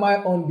 I have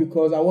mine on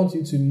because I want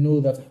you to know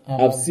that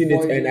I've seen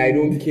it and I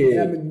don't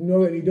care. I'm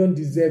ignoring. You don't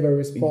deserve a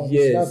response.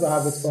 Yes. That's why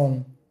I have it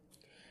on.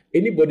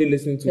 Anybody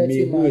listening to me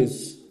 30 who March.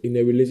 is in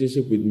a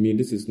relationship with me,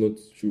 this is not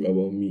true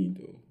about me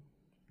though.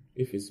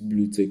 If it's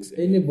blue ticks.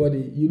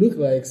 Anybody, you look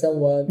like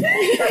someone.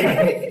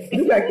 You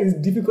look like it's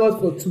difficult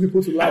for two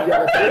people to laugh.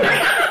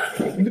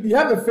 You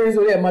have a face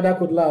where a mother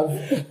could laugh.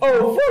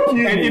 Oh, fuck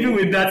you. And even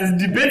with that, it's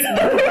debate.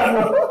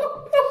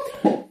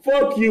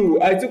 Fuck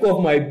you. I took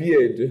off my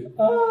beard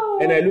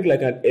and I look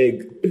like an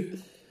egg.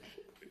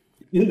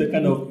 You know the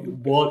kind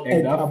of boiled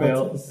egg that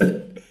fell.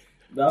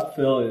 That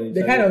fell.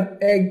 The kind of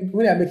egg,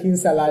 when they're making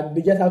salad,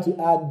 they just have to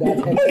add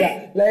that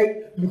extra.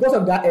 Like, because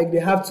of that egg, they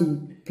have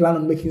to plan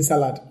on making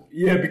salad.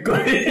 Yeah,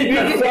 because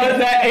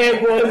that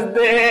egg was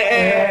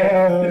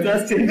there.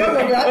 That's changed.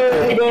 Because of that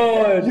egg,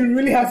 God. you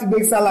really have to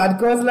make salad.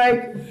 Because,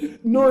 like,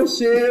 no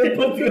shape.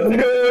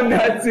 No,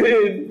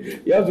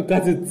 nothing. You have to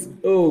cut it.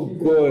 Oh,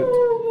 God.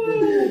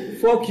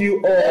 Fuck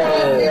you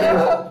all.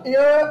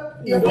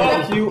 Your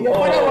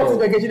father wants to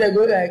vacation and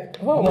go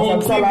like,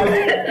 Monkey,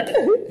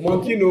 salad.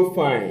 monkey no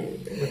fine.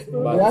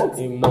 But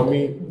in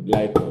mommy,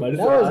 like, But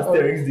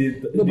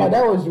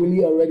That was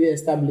really already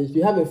established.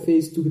 You have a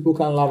face, two people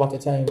can laugh at a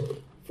time.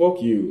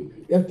 fuck you.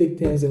 You have to take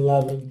turns in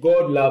laughing.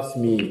 God loves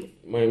me.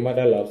 My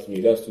mother loves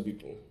me. That's two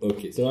people.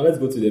 Okay, so now let's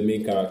go to the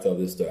main character of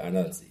this story,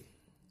 Anansi.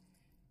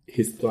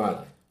 His plan.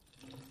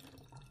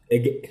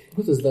 Again,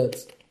 What is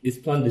that? his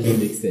plan doesn't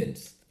make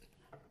sense.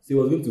 So he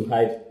was going to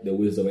hide the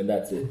wisdom, and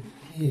that's it.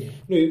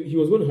 No, he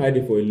was going to hide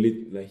it for a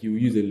lit. Like he will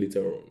use it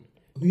later on.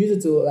 We use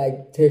it to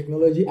like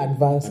technology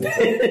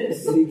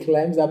advances. So he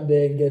climbs up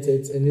there and gets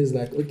it, and he's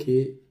like,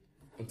 okay.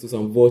 Until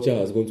some vulture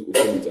has gone to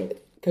open it up.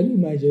 Can you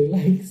imagine,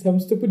 like some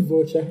stupid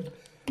vulture?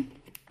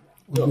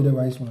 Would be the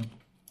wise one.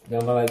 Now,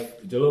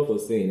 like Jollof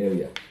was saying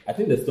earlier, I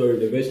think the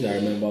version I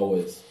remember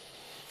was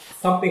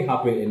something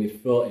happened and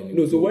it fell and it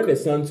No, so when the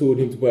son told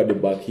him to put at the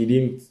back, he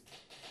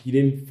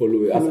didn't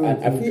follow it as an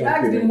African He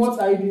asked him, parent. "What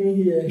are you doing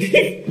here?"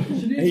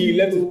 And he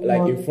left it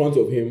like in front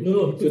of him.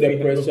 No, so the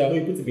pressure. he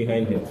put it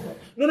behind him.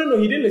 No,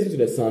 he didn't listen to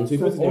the son, so he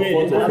put it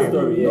in front of him.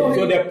 Story, yeah.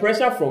 So the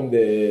pressure from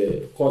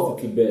the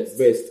Caused it to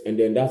burst. and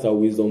then that's how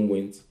wisdom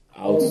went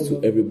out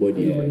to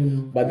everybody. Yeah.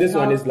 But this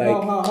one is like,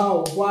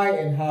 how, why,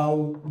 and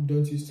how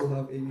don't you still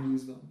have any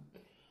wisdom?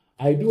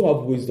 I do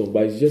have wisdom,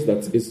 but it's just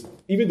that it's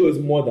even though it's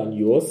more than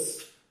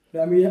yours,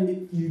 I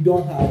mean, you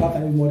don't have. How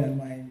can it be more than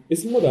mine?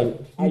 it's more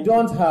than I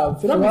don't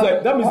have. So that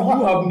means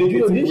you have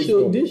negative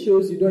wisdom. This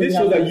shows you don't. This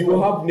shows that you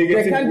will have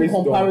negative There can't be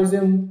wisdom.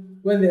 comparison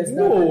when there's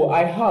No,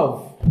 I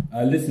have.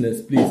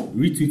 Listeners, please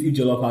retweet if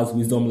Jollof has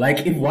wisdom,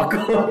 like if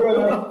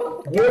Wako.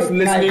 Just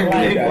listening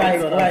like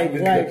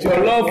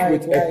Jollof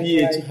with a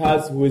PH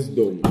has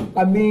wisdom.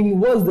 I mean,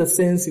 what's the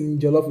sense in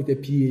Jollof with a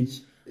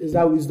PH? Is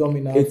that wisdom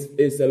enough?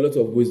 It's a lot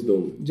of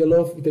wisdom.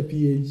 Jollof with a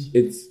PH.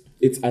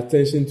 It's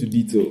attention to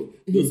detail.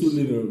 Those who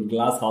live in a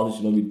glass house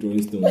should not be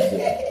throwing stones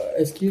there.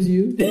 Excuse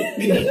you?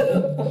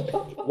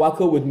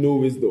 Waka with no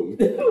wisdom.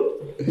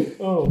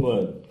 Oh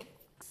man.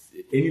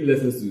 Any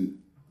lessons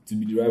to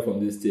be derived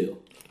from this tale?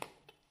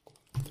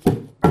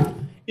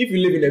 If you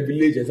live in a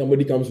village and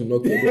somebody comes to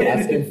knock your door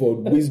asking for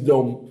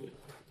wisdom,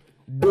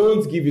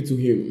 don't give it to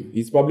him.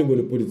 He's probably going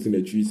to put it in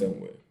a tree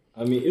somewhere.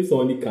 I mean, if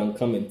somebody can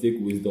come and take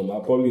wisdom, I'll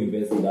probably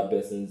invest in that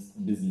person's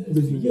business.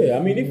 Yeah, I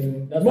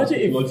mean, That's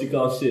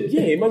logical shit.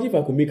 Yeah, imagine if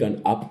I could make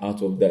an app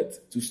out of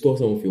that to store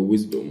some of your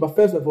wisdom. But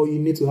first of all, you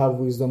need to have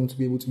wisdom to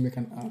be able to make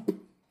an app.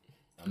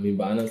 I mean,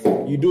 but honestly,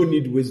 You don't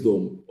need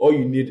wisdom. All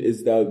you need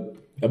is the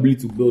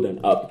ability to build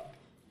an app.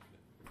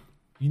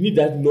 You need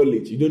that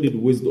knowledge. You don't need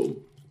wisdom.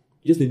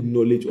 You just need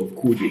knowledge of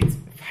coding.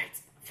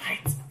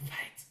 fight.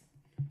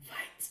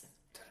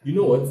 You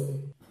know what?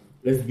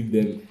 Let's give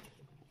them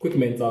quick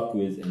mental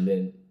quiz and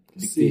then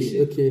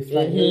dictation. Okay,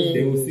 fine.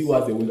 They will see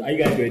what they will. Are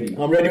you guys ready?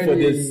 I'm ready for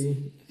this.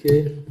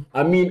 Okay.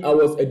 I mean, I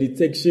was a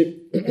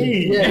detection.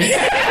 Yes.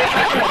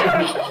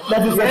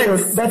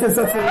 That is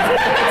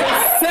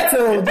success.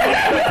 settled.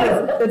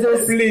 It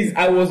is. Please,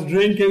 I was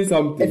drinking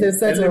something. It is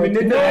settled.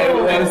 Eliminated,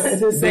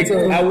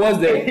 I was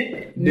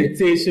the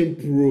dictation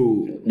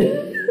pro.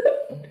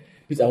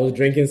 Please, I was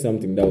drinking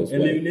something. That was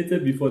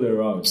eliminated before the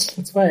round.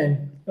 It's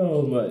fine.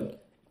 Oh man.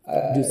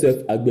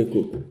 Joseph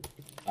Agbeko.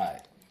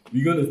 Alright.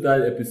 We're going to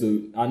start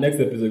our next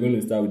episode, we're going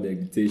to start with the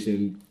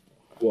dictation.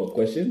 What,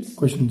 questions?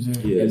 Questions,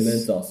 yeah. And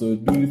mental. So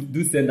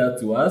do send that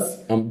to us.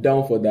 I'm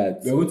down for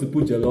that. We're going to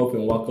put Jollof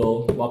and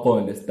Wako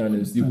on the stand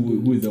and see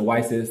who is the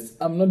wisest.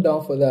 I'm not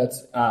down for that.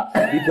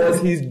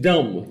 Because he's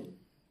dumb.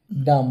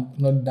 Dumb,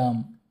 not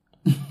dumb.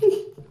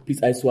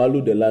 Please, I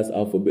swallowed the last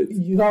alphabet.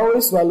 You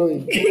always swallow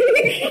it.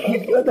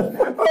 What the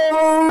fuck?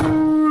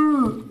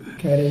 Oh!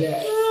 Cut it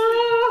out.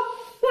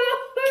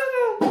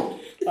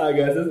 Alright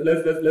guys,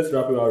 let's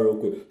wrap it up real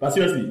quick. But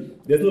seriously,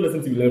 there's no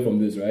lesson to be learned from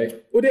this,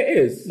 right? Oh, there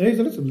is. There is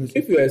a lot of blessing.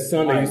 If you're a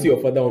son and you see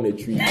your father on a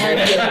tree,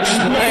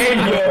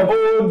 mind your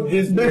own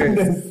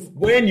business.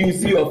 When you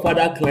see your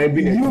father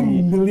climbing a You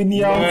tree,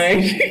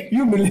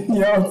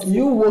 millennials,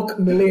 You woke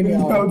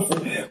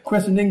millennials.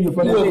 questioning your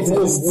father's you're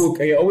existence. woke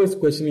and you're always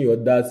questioning your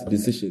dad's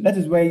decision. That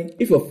is why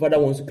If your father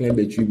wants to climb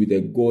a tree with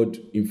a god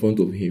in front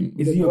of him,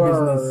 it's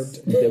your business.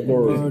 the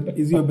god, God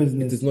is your it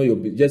business. is not your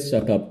business. Just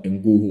shut up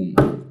and go home.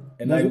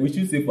 And we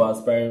should say for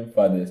aspiring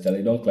fathers,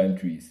 Charlie, don't climb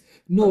trees.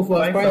 No,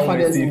 for aspiring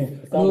fathers.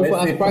 Sound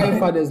safe.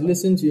 Fathers,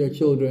 listen to your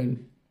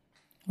children.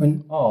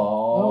 When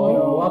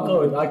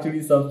Wako is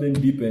actually something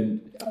deep and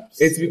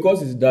It's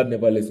because his dad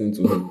never listened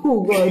to him.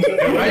 Oh God.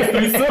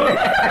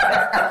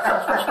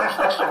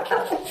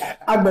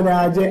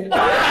 Agbadaje.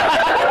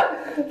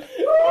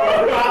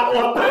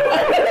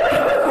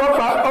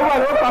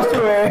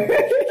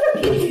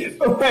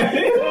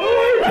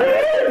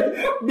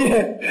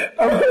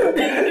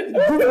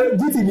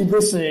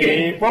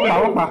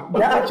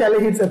 That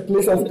actually hits a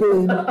place of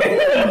pain.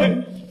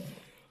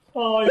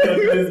 oh,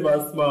 your face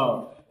must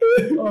smile.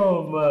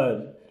 Oh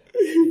man.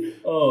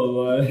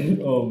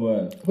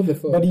 What the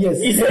fuck? But yes,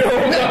 It's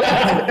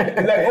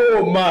like,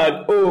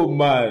 oh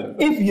man.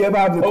 if you ever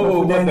have the Oh,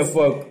 what the confidence,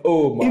 fuck?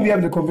 Oh if you man.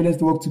 have the confidence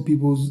to walk to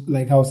people's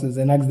like houses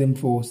and ask them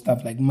for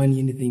stuff like money,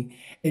 anything,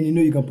 and you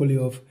know you can pull it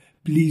off,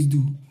 please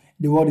do.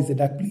 The world is a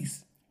dark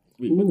place.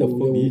 Wait, what the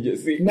fuck did you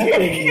just say?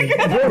 Nothing.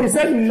 Bro, he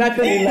said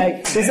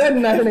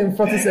nothing in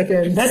 40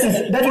 seconds. That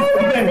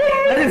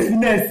is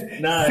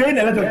finesse. Nah, saying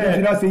a lot of things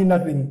without saying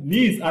nothing.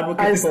 Please I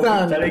advocate for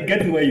stand. Charlie,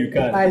 get to where you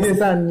can. I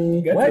stand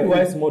me. Why do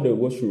I smell the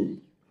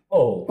washroom?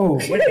 Oh. Oh.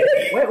 Why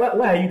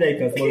are you that you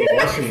can smell the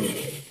washroom?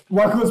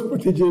 Waco's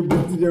protege,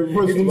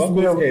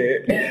 smell.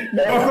 Hair.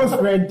 Waco's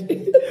friend,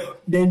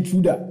 the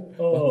intruder.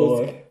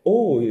 Oh.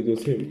 Oh, it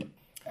was him.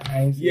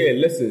 I see. Yeah,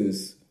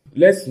 lessons.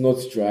 Let's not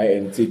try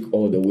and take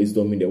all the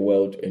wisdom in the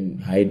world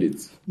and hide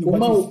it. No,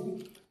 but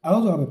I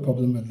also have a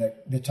problem with like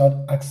the child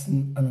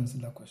asking and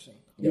answering that question.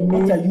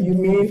 What are you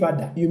doing,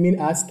 father? You mean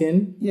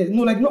asking? Yeah,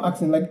 no, like not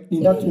asking, like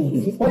in that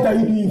tone. What are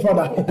you doing,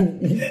 father?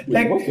 Wait,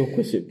 like, what's your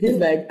question? He's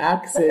like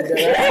asking.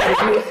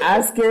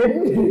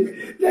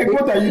 Asking. like,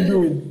 what are you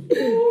doing?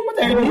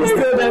 What are you He doing?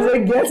 still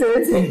doesn't get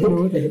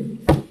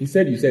it. You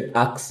said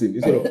asking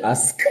instead of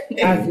ask.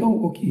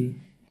 Oh, okay.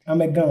 I'm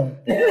a gun.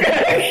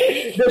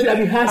 They should have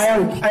been I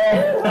have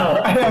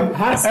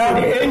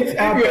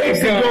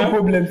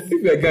problems.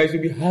 If you're a guy, you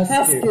should be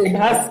asking.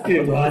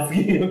 Asking.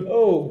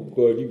 Oh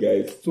God, you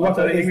guys. So what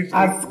are English? you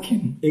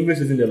asking? English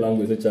isn't the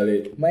language,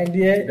 actually. My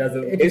dear,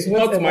 It's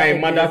not my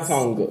mother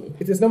tongue.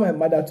 It is not my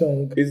mother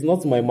tongue. It's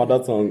not my mother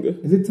tongue.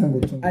 Is it tango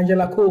tongue?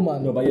 Angela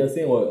Coleman. No, but you're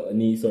saying what?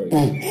 Sorry.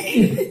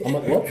 I'm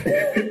like, what?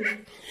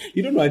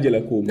 You don't know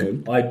Angela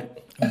Coleman.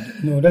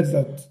 No, that's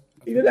not.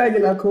 You know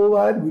Angela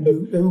Coleman? We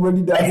do.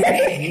 Everybody does.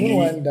 No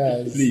one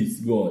does. Please,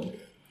 go on.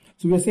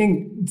 So we're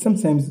saying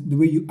sometimes the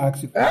way you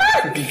ask your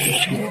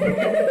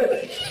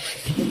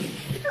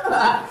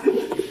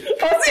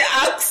What's he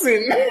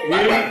asking?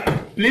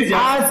 Please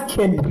just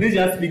asking. Please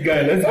just speak,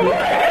 guy. Let's go.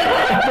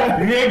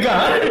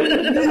 Mega.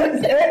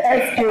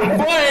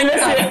 Boy,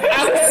 let's say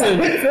asking.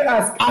 Say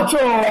ask.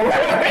 Acho.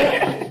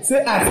 Say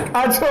ask.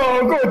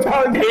 Acho. Go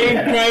down. Say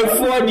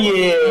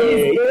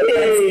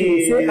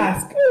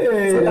ask.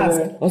 Say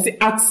ask. I'll say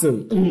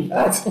accent.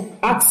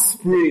 Ask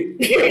spray.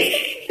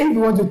 If you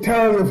want to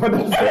tell your father,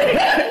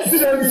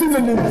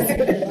 synonyms.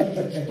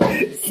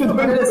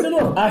 But the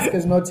synonym of ask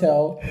is not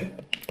tell.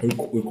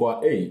 We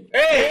call A.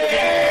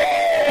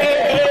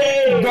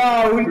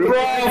 Down.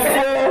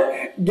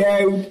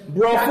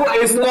 Brofo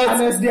is not.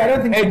 Honestly, I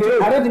don't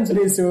think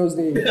today is Cyril's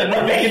day.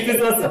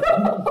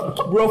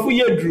 Brofo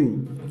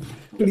Yedru.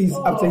 Please,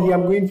 after here,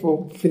 I'm going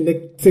for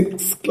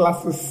phonetics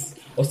classes.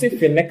 Or say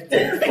phonetics. You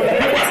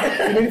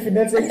mean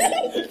phonetics?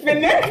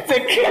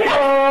 Phonetics.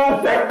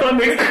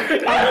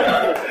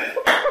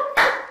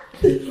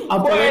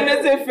 After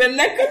say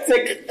phonetic.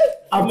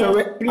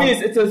 Please,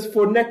 it is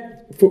phonetic.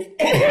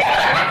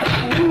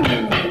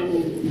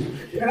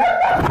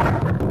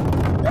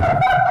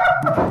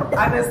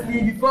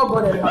 Honestly, before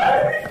God and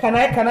can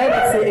I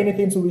not say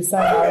anything to we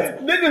sign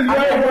out? This is I'm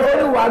the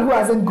only one who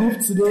hasn't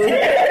goofed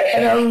today,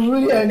 and I'm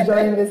really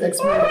enjoying this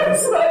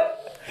experience.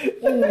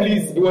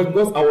 Please, it was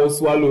because I was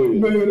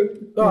swallowing.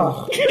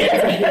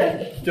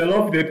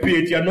 Jollof the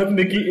PH, you're not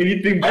making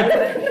anything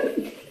better.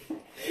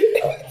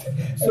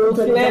 So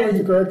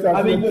clearly,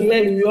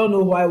 clearly, we all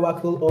know why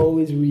Wackle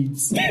always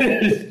reads.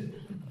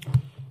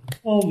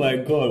 Oh my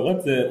God,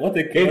 what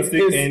a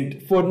classic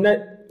end.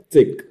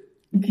 Phonetic.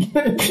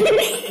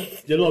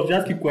 Jollof,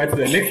 just keep quiet to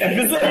the next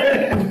episode.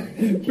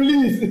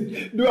 Please,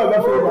 do us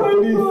that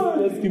favor, please.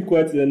 Just keep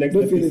quiet to the next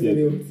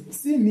episode.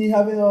 See me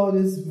having all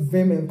this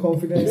vim and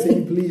confidence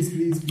saying, please.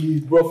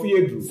 Bro,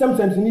 Fiedru.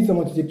 Sometimes you need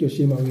someone to take your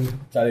shame away.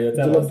 Charlie, your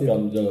time has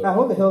come, Jollof.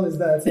 What the hell is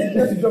that? You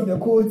have to drop the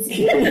quotes.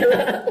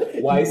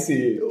 Why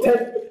say?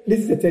 This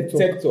is a TED Talk.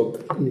 Tech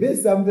talk. This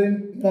is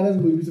something Ghana's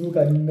people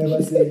can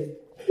never say.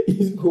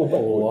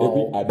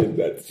 Wow. Added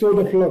that. So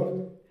the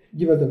plug.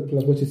 Give us the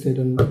plug. What you said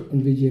on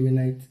VGMA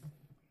night.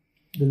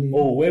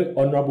 Oh, well,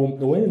 honorable.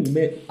 When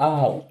men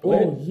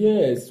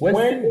Yes.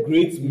 When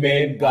great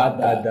men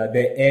gather,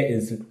 the air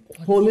is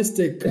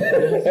holistic.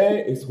 The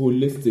air is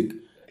holistic.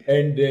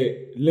 And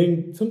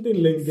something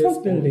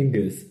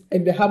lingers.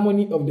 And the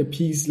harmony of the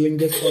piece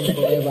lingers on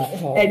forever.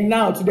 And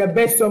now to the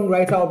best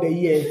songwriter of the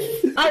year.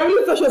 I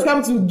really thought she was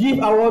coming to give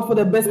award for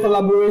the best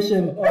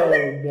collaboration. Oh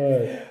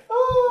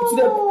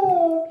God.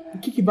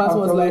 Kiki Bass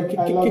was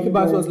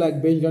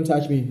like, "Baby, don't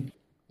touch me."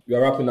 We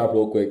are wrapping up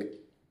real quick.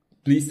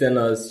 Please send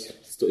us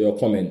your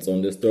comments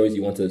on the stories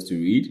you want us to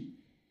read.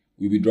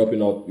 We'll be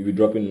dropping. I'll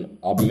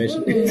be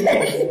mentioning.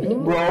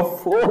 Don't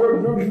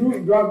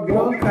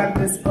cut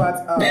this part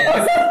out.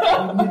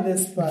 We need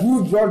this part.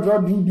 Draw.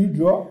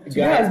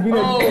 Today has been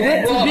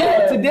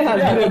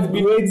a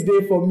great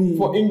day for me.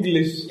 For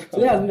English.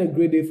 Today has been a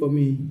great day for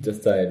me.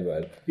 Just tired,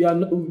 man. We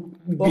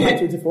all had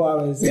 24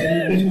 hours.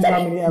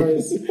 How many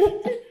hours?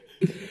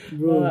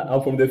 Bro.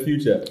 I'm from the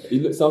future.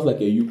 It sounds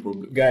like a you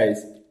problem.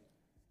 Guys.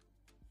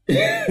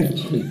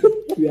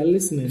 We are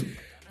listening.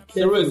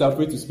 Sarah is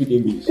afraid to speak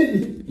English.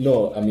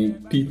 No, I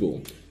mean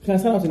people. Can I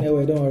start out in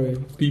airway? Don't worry.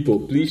 People,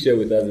 please share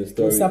with us the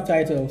story. With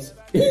subtitles.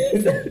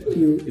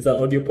 It's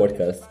an audio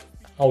podcast.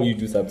 How will you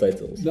do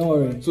subtitles? Don't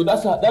worry. So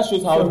that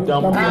shows how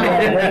dumb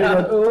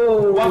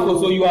you are.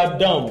 So you are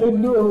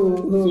dumb. No.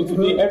 So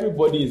today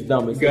everybody is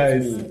dumb.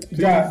 Guys,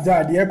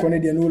 the air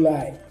Canadian no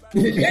lie.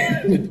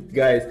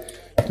 Guys,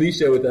 please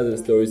share with us the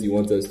stories you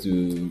want us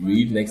to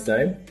read next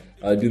time.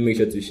 Do make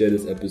sure to share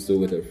this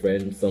episode with a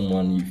friend,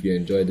 someone. If you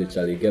enjoyed it,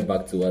 Charlie, get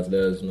back to us.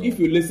 Let us know. If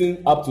you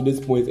listen up to this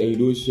point and you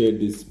don't share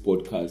this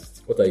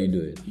podcast, what are you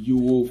doing? You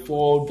will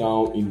fall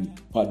down in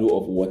puddle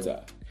of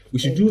water. You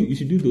should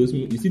do those.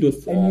 You see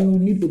those? And you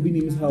need to be in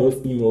his house.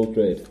 Those email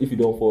threads. If you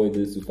don't forward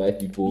this to 5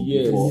 people,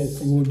 yes,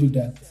 you will do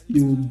that.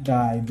 You will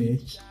die,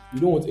 bitch. You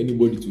don't want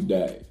anybody to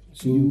die.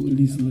 So you at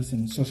least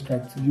listen,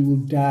 subscribe to. You will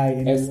die.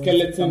 And a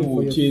skeleton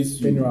will chase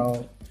you.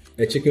 Funeral.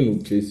 A chicken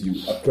will chase you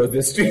across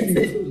the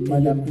street.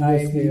 Madam High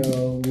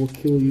Hill will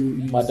kill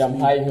you. Madam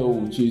High Hill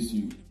will chase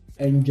you.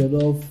 And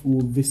Jollof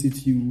will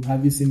visit you.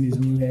 Have you seen his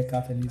new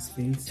haircut and his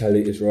face?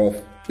 Charlie, it's rough.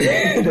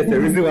 That's the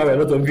reason why we're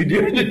not on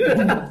video.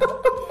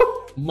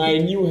 My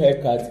new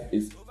haircut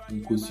is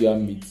Nkosia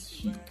meets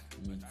chic,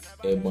 meets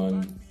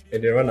urban.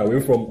 And they run away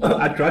from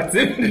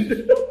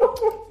attractive.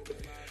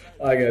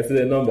 Alright guys, so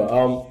the number.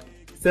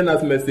 Send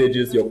us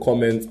messages, your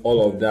comments,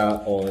 all of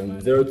that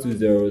on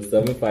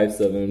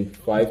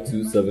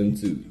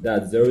 020-757-5272.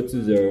 That's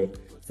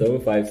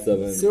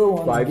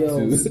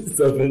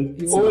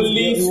 020-757-5272.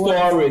 Only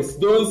stories.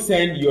 Don't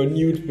send your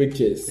nude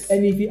pictures.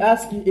 And if you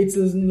ask me, it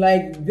is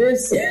like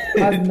this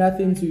has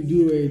nothing to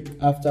do with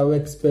After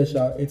Work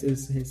Special. It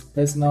is his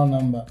personal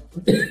number.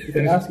 If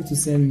I ask you to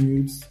send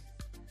nudes,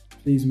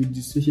 please, we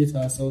dissociate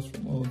ourselves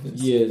from all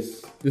this.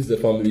 Yes. This is a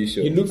family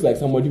show. It looks like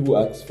somebody who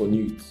asks for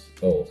nudes.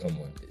 Oh, come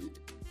on.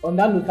 On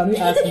that note, can we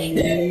ask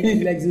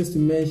Lexus to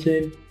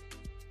mention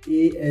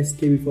ASK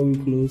before we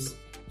close?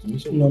 No,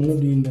 I'm not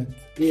doing that.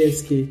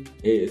 ASK.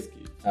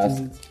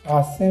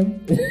 Awesome.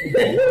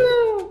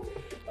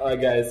 Alright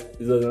guys,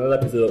 this was another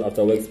episode of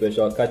After Work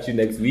Special. I'll catch you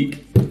next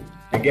week.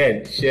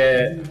 Again,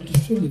 share,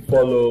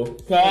 follow.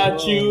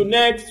 Catch you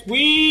next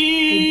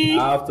week.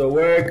 After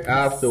work.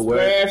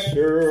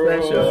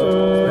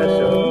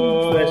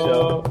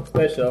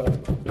 Special.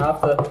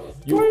 After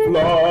you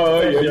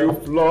fly.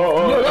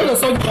 No, that's a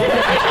song.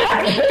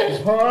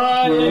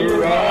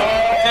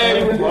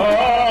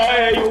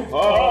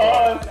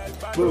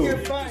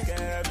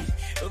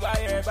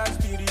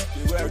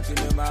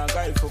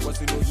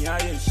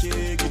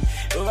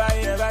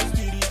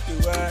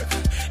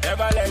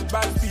 Never let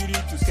bad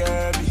spirit to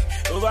scare me.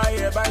 Over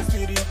here, bad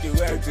spirit, the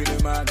work to the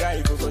man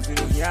guy for cause you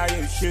know here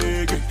you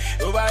shake.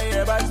 Over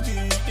here, bad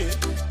spirit.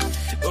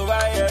 Over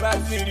here,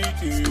 bad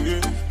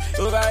spirit.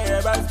 Over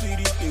here, bad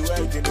spirit, the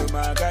work to the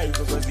man guy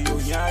for cause you know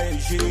here you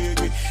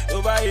shake.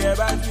 Over here,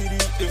 bad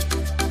spirit.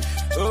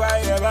 Over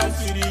here, bad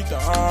spirit.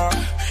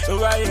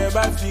 Over here,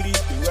 bad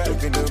spirit, the work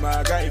to the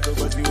man guy for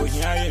cause you know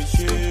here you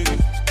shake.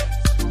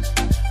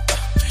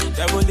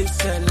 Devil is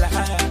a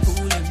liar,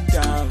 cool him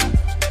down.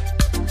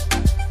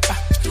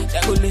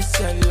 Devil is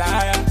a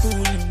liar,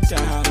 cool him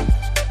down.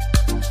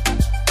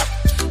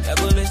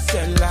 Devil is a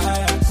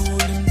liar.